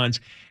neurons,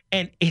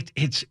 and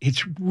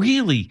it's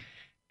really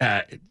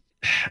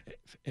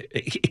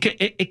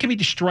it can be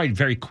destroyed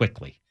very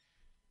quickly.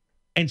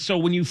 And so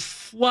when you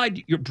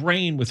flood your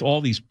brain with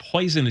all these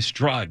poisonous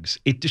drugs,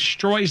 it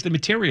destroys the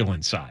material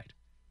inside.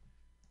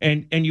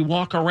 And you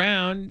walk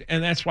around,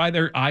 and that's why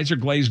their eyes are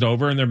glazed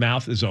over and their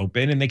mouth is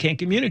open, and they can't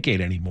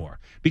communicate anymore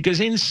because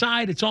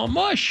inside it's all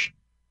mush.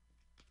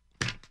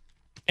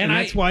 And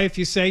that's why if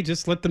you say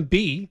just let them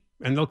be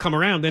and they'll come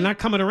around, they're not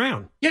coming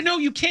around. Yeah, no,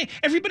 you can't.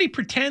 Everybody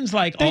pretends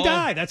like they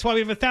die. That's why we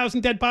have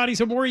 1,000 dead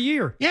bodies or more a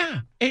year.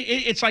 Yeah,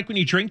 it's like when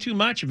you drink too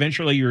much,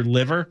 eventually your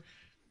liver,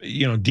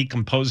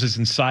 decomposes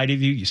inside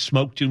of you. You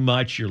smoke too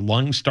much, your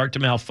lungs start to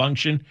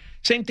malfunction.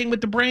 Same thing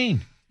with the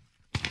brain.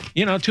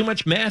 Too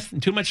much meth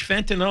and too much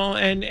fentanyl,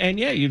 and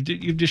yeah, you've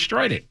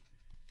destroyed it.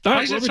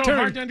 Why is it so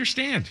hard to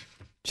understand?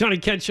 John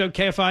and Ken Show,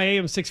 KFI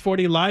AM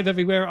 640, live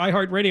everywhere,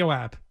 iHeartRadio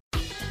app.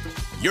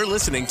 You're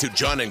listening to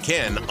John and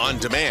Ken on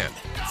demand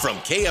from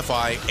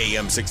KFI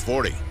AM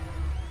 640.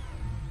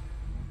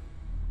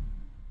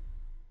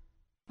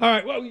 All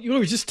right. Well, we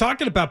were just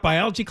talking about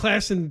biology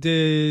class, and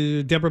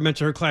Deborah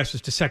mentioned her class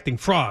was dissecting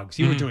frogs.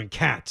 You were doing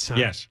cats, huh?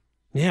 Yes.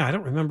 Yeah, I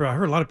don't remember. I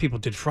heard a lot of people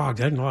did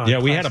frogs. I didn't know. Yeah,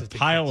 we had a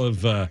pile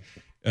of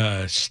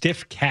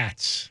stiff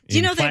cats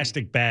in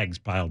plastic bags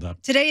piled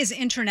up. Today is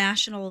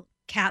International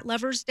Cat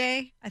Lovers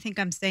Day. I think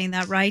I'm saying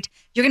that right.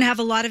 You're going to have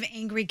a lot of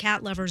angry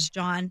cat lovers,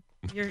 John.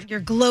 You're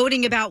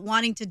gloating about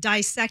wanting to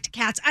dissect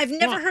cats. I've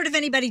never heard of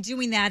anybody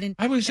doing that in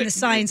a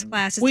science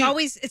class.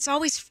 It's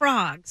always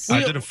frogs.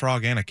 I did a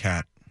frog and a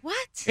cat.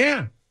 What?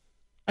 Yeah.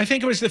 I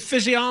think it was the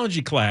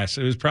physiology class.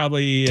 It was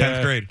probably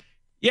 10th grade.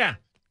 Yeah.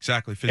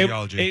 Exactly,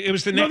 physiology. It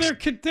was the next. No,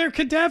 they're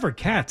cadaver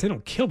cats. They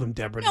don't kill them,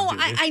 Deborah. No,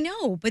 I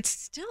know, but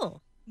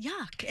still,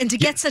 yuck. And to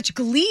get such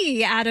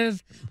glee out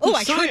of,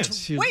 I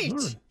can't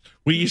wait.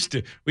 We used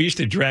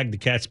to drag the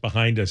cats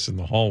behind us in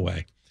the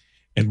hallway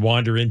and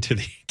wander into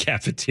the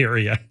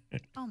cafeteria.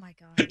 Oh my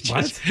God.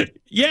 What?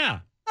 Yeah.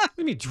 What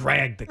do you mean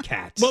drag the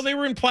cats? Well, they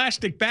were in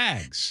plastic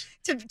bags.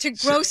 To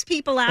gross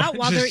people out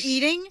while they're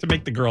eating? To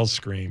make the girls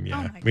scream,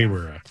 yeah. Oh we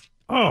were.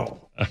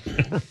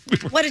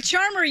 What a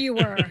charmer you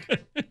were.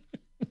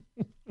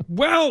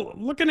 Well,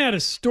 looking at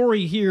a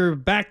story here,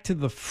 back to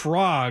the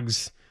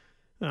frogs,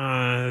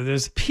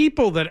 there's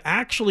people that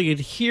actually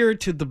adhere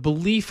to the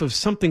belief of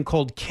something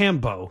called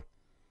Cambo.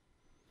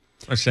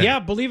 What's that? Yeah,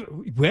 believe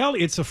it. Well,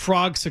 it's a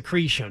frog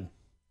secretion.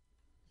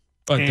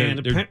 But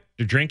they're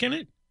drinking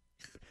it?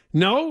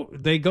 No,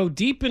 they go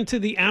deep into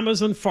the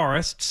Amazon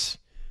forests,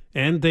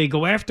 and they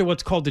go after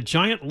what's called the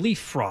giant leaf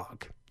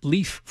frog.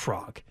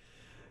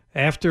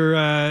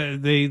 After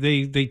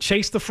they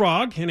chase the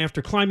frog, and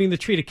after climbing the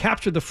tree to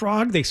capture the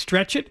frog, they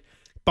stretch it,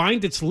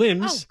 bind its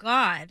limbs. Oh,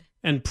 God.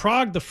 And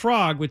prod the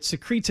frog, which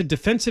secretes a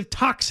defensive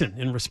toxin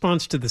in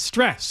response to the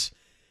stress.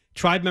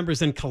 Tribe members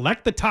then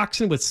collect the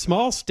toxin with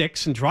small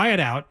sticks and dry it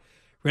out,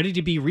 ready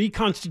to be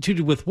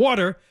reconstituted with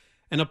water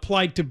and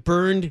applied to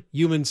burned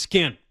human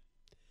skin.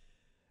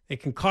 It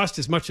can cost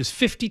as much as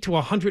 $50 to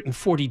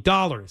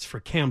 $140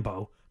 for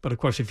Cambo. But, of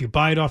course, if you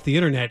buy it off the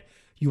internet,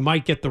 you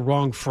might get the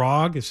wrong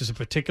frog. This is a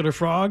particular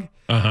frog.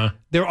 Uh-huh.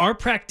 There are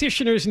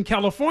practitioners in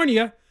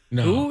California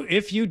who,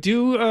 if you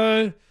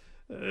do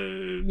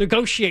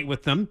negotiate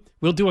with them,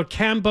 will do a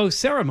Cambo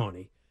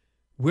ceremony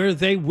where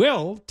they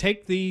will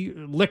take the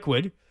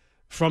liquid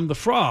from the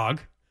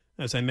frog,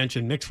 as I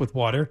mentioned, mixed with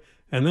water,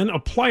 and then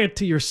apply it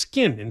to your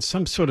skin in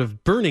some sort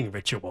of burning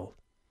ritual.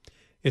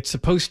 It's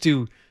supposed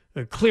to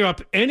clear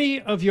up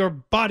any of your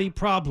body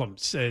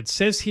problems. It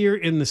says here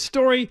in the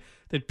story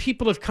that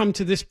people have come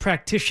to this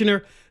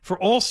practitioner for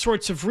all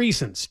sorts of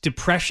reasons.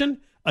 Depression,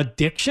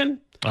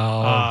 addiction.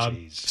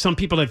 Some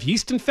people have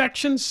yeast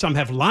infections. Some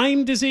have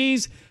Lyme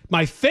disease.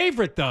 My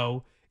favorite,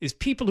 though, is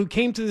people who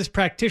came to this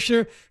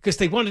practitioner because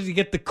they wanted to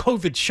get the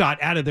COVID shot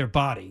out of their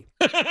body.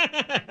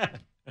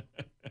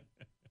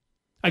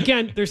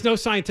 Again, there's no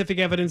scientific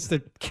evidence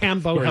that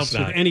Cambo helps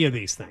with any of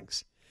these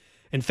things.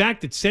 In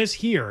fact, it says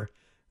here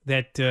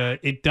that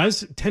it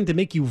does tend to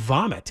make you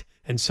vomit.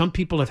 And some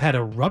people have had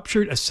a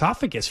ruptured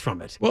esophagus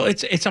from it. Well,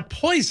 it's a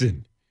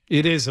poison.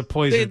 It is a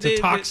poison. It's a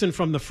toxin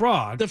from the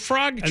frog. The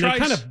frog and they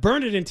kind of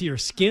burn it into your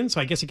skin, so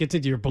I guess it gets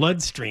into your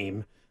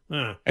bloodstream.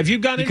 Have you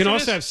gone into this? You can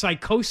also have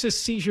psychosis,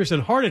 seizures,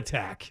 and heart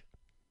attack.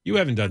 You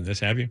haven't done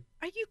this, have you?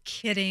 Are you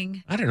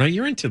kidding? I don't know.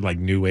 You're into like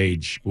new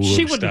age.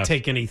 She wouldn't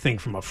take anything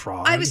from a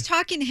frog. I was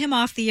talking to him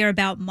off the air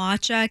about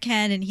matcha,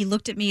 Ken, and he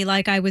looked at me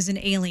like I was an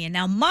alien.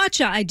 Now,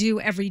 matcha I do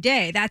every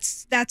day.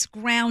 That's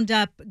ground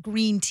up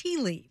green tea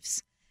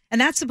leaves. And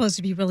that's supposed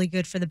to be really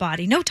good for the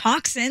body. No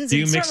toxins. Do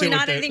you and mix certainly it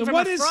with not anything from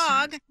a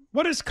frog.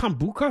 What is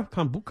kombucha?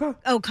 Kombucha?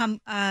 Oh,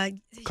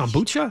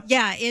 kombucha?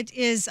 Yeah, it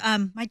is.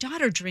 My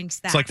daughter drinks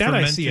that. It's like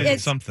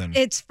fermented something.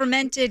 It's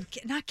fermented,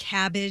 not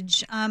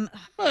cabbage.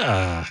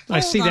 I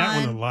see that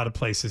one in a lot of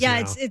places.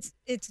 Yeah, now.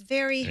 it's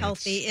very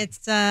healthy.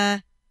 It's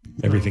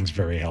everything's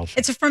very healthy.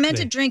 It's a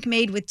fermented drink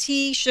made with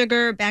tea,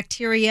 sugar,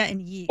 bacteria,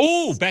 and yeast.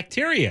 Oh,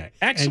 bacteria!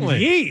 Excellent.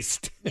 And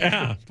yeast.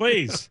 Yeah,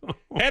 please.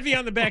 Heavy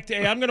on the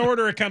bacteria. I'm going to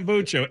order a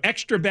kombucha.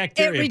 Extra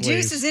bacteria, It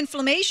reduces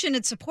inflammation.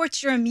 It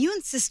supports your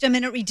immune system,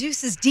 and it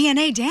reduces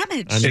DNA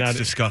damage. It's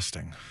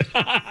disgusting.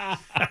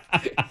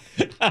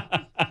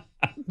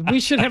 We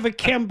should have a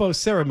Cambo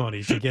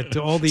ceremony to get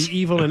to all the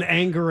evil and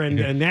anger and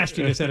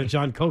nastiness out of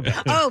John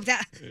Kobach. Oh,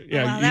 that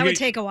would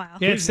take a while.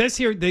 Yeah, it says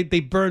here they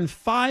burn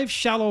 5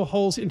 shallow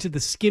holes into the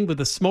skin with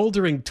a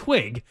smoldering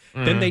twig.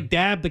 Then they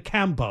dab the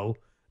Cambo,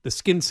 the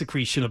skin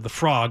secretion of the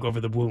frog, over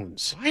the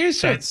wounds. Why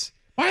is that?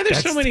 Why are there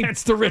so many?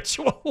 That's the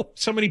ritual.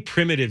 So many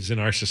primitives in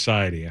our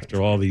society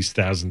after all these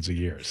thousands of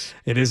years.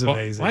 It is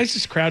amazing. Why is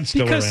this crowd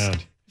still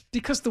around?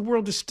 Because the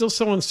world is still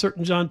so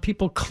uncertain, John.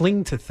 People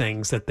cling to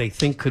things that they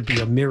think could be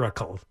a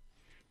miracle,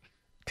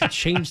 could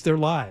change their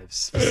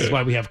lives. This is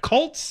why we have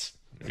cults.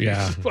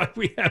 Yeah. This is why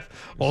we have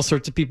all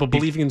sorts of people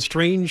believing in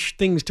strange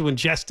things to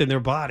ingest in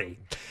their body.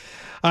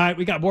 All right,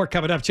 we got more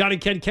coming up. John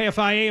and Ken,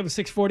 KFI AM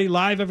 640,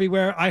 live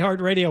everywhere,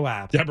 iHeartRadio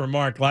app. Deborah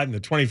Mark, live in the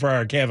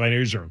 24-hour KFI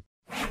newsroom.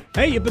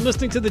 Hey, you've been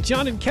listening to the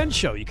John and Ken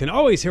Show. You can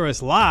always hear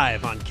us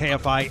live on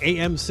KFI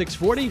AM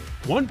 640,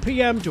 1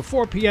 p.m. to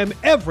 4 p.m.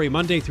 every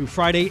Monday through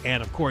Friday,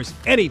 and of course,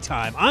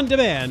 anytime on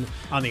demand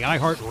on the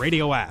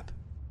iHeartRadio app.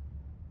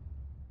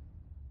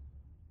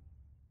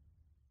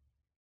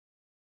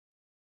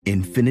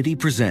 Infiniti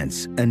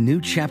presents a new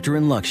chapter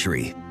in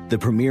luxury, the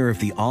premiere of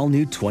the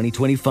all-new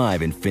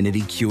 2025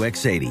 Infiniti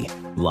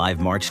QX80, live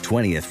March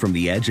 20th from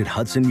the Edge at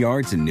Hudson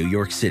Yards in New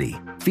York City,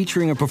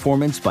 featuring a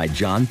performance by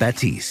John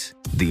Batiste.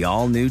 The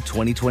all-new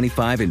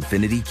 2025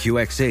 Infiniti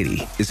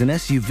QX80 is an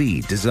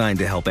SUV designed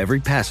to help every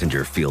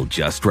passenger feel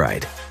just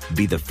right.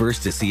 Be the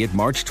first to see it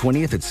March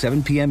 20th at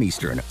 7 p.m.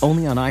 Eastern,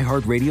 only on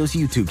iHeartRadio's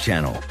YouTube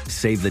channel.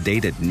 Save the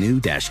date at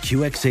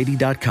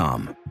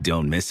new-QX80.com.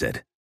 Don't miss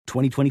it.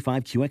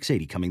 2025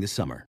 QX80 coming this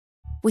summer.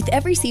 With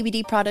every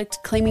CBD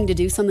product claiming to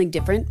do something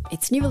different,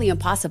 it's nearly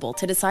impossible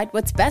to decide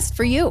what's best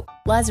for you.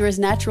 Lazarus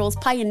Naturals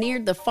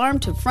pioneered the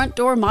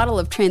farm-to-front-door model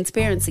of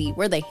transparency,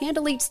 where they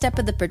handle each step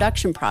of the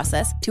production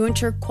process to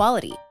ensure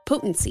quality,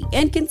 potency,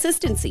 and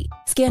consistency.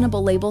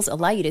 Scannable labels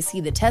allow you to see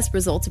the test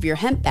results of your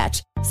hemp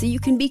batch, so you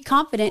can be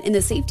confident in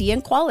the safety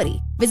and quality.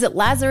 Visit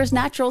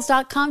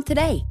LazarusNaturals.com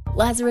today.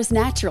 Lazarus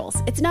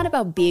Naturals. It's not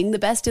about being the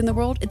best in the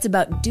world, it's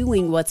about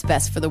doing what's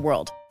best for the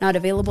world. Not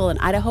available in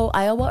Idaho,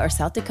 Iowa, or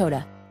South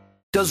Dakota.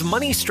 Does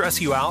money stress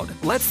you out?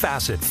 Let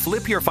Facet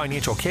flip your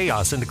financial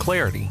chaos into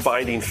clarity.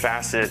 Finding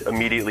Facet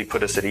immediately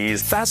put us at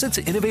ease. Facet's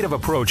innovative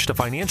approach to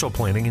financial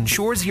planning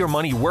ensures your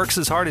money works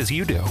as hard as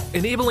you do,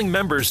 enabling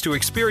members to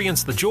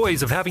experience the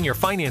joys of having your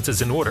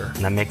finances in order.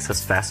 And that makes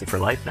us Facet for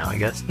life now, I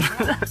guess.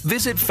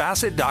 Visit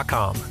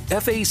Facet.com,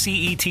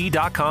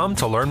 FACET.com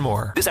to learn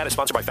more. This ad is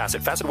sponsored by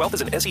Facet. Facet Wealth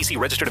is an SEC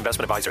registered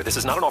investment advisor. This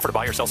is not an offer to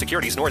buy or sell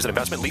securities, nor is it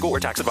investment, legal, or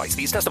tax advice.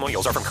 These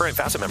testimonials are from current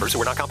Facet members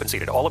who are not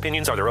compensated. All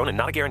opinions are their own and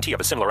not a guarantee of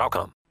a similar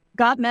outcome.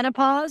 Got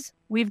menopause?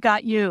 We've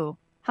got you.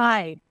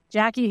 Hi,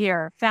 Jackie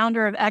here,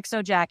 founder of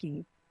Exo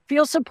Jackie.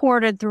 Feel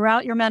supported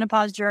throughout your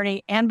menopause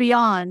journey and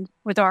beyond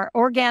with our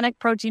organic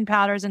protein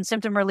powders and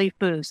symptom relief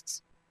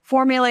boosts.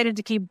 Formulated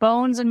to keep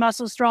bones and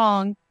muscles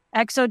strong,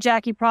 Exo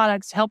Jackie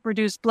products help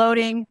reduce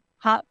bloating,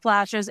 hot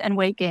flashes, and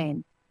weight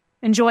gain.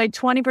 Enjoy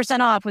 20%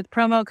 off with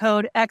promo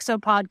code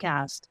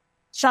EXOPODCAST.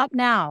 Shop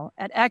now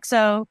at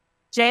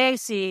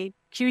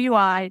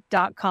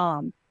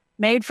exojacqui.com.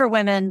 Made for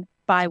women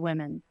by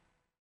women.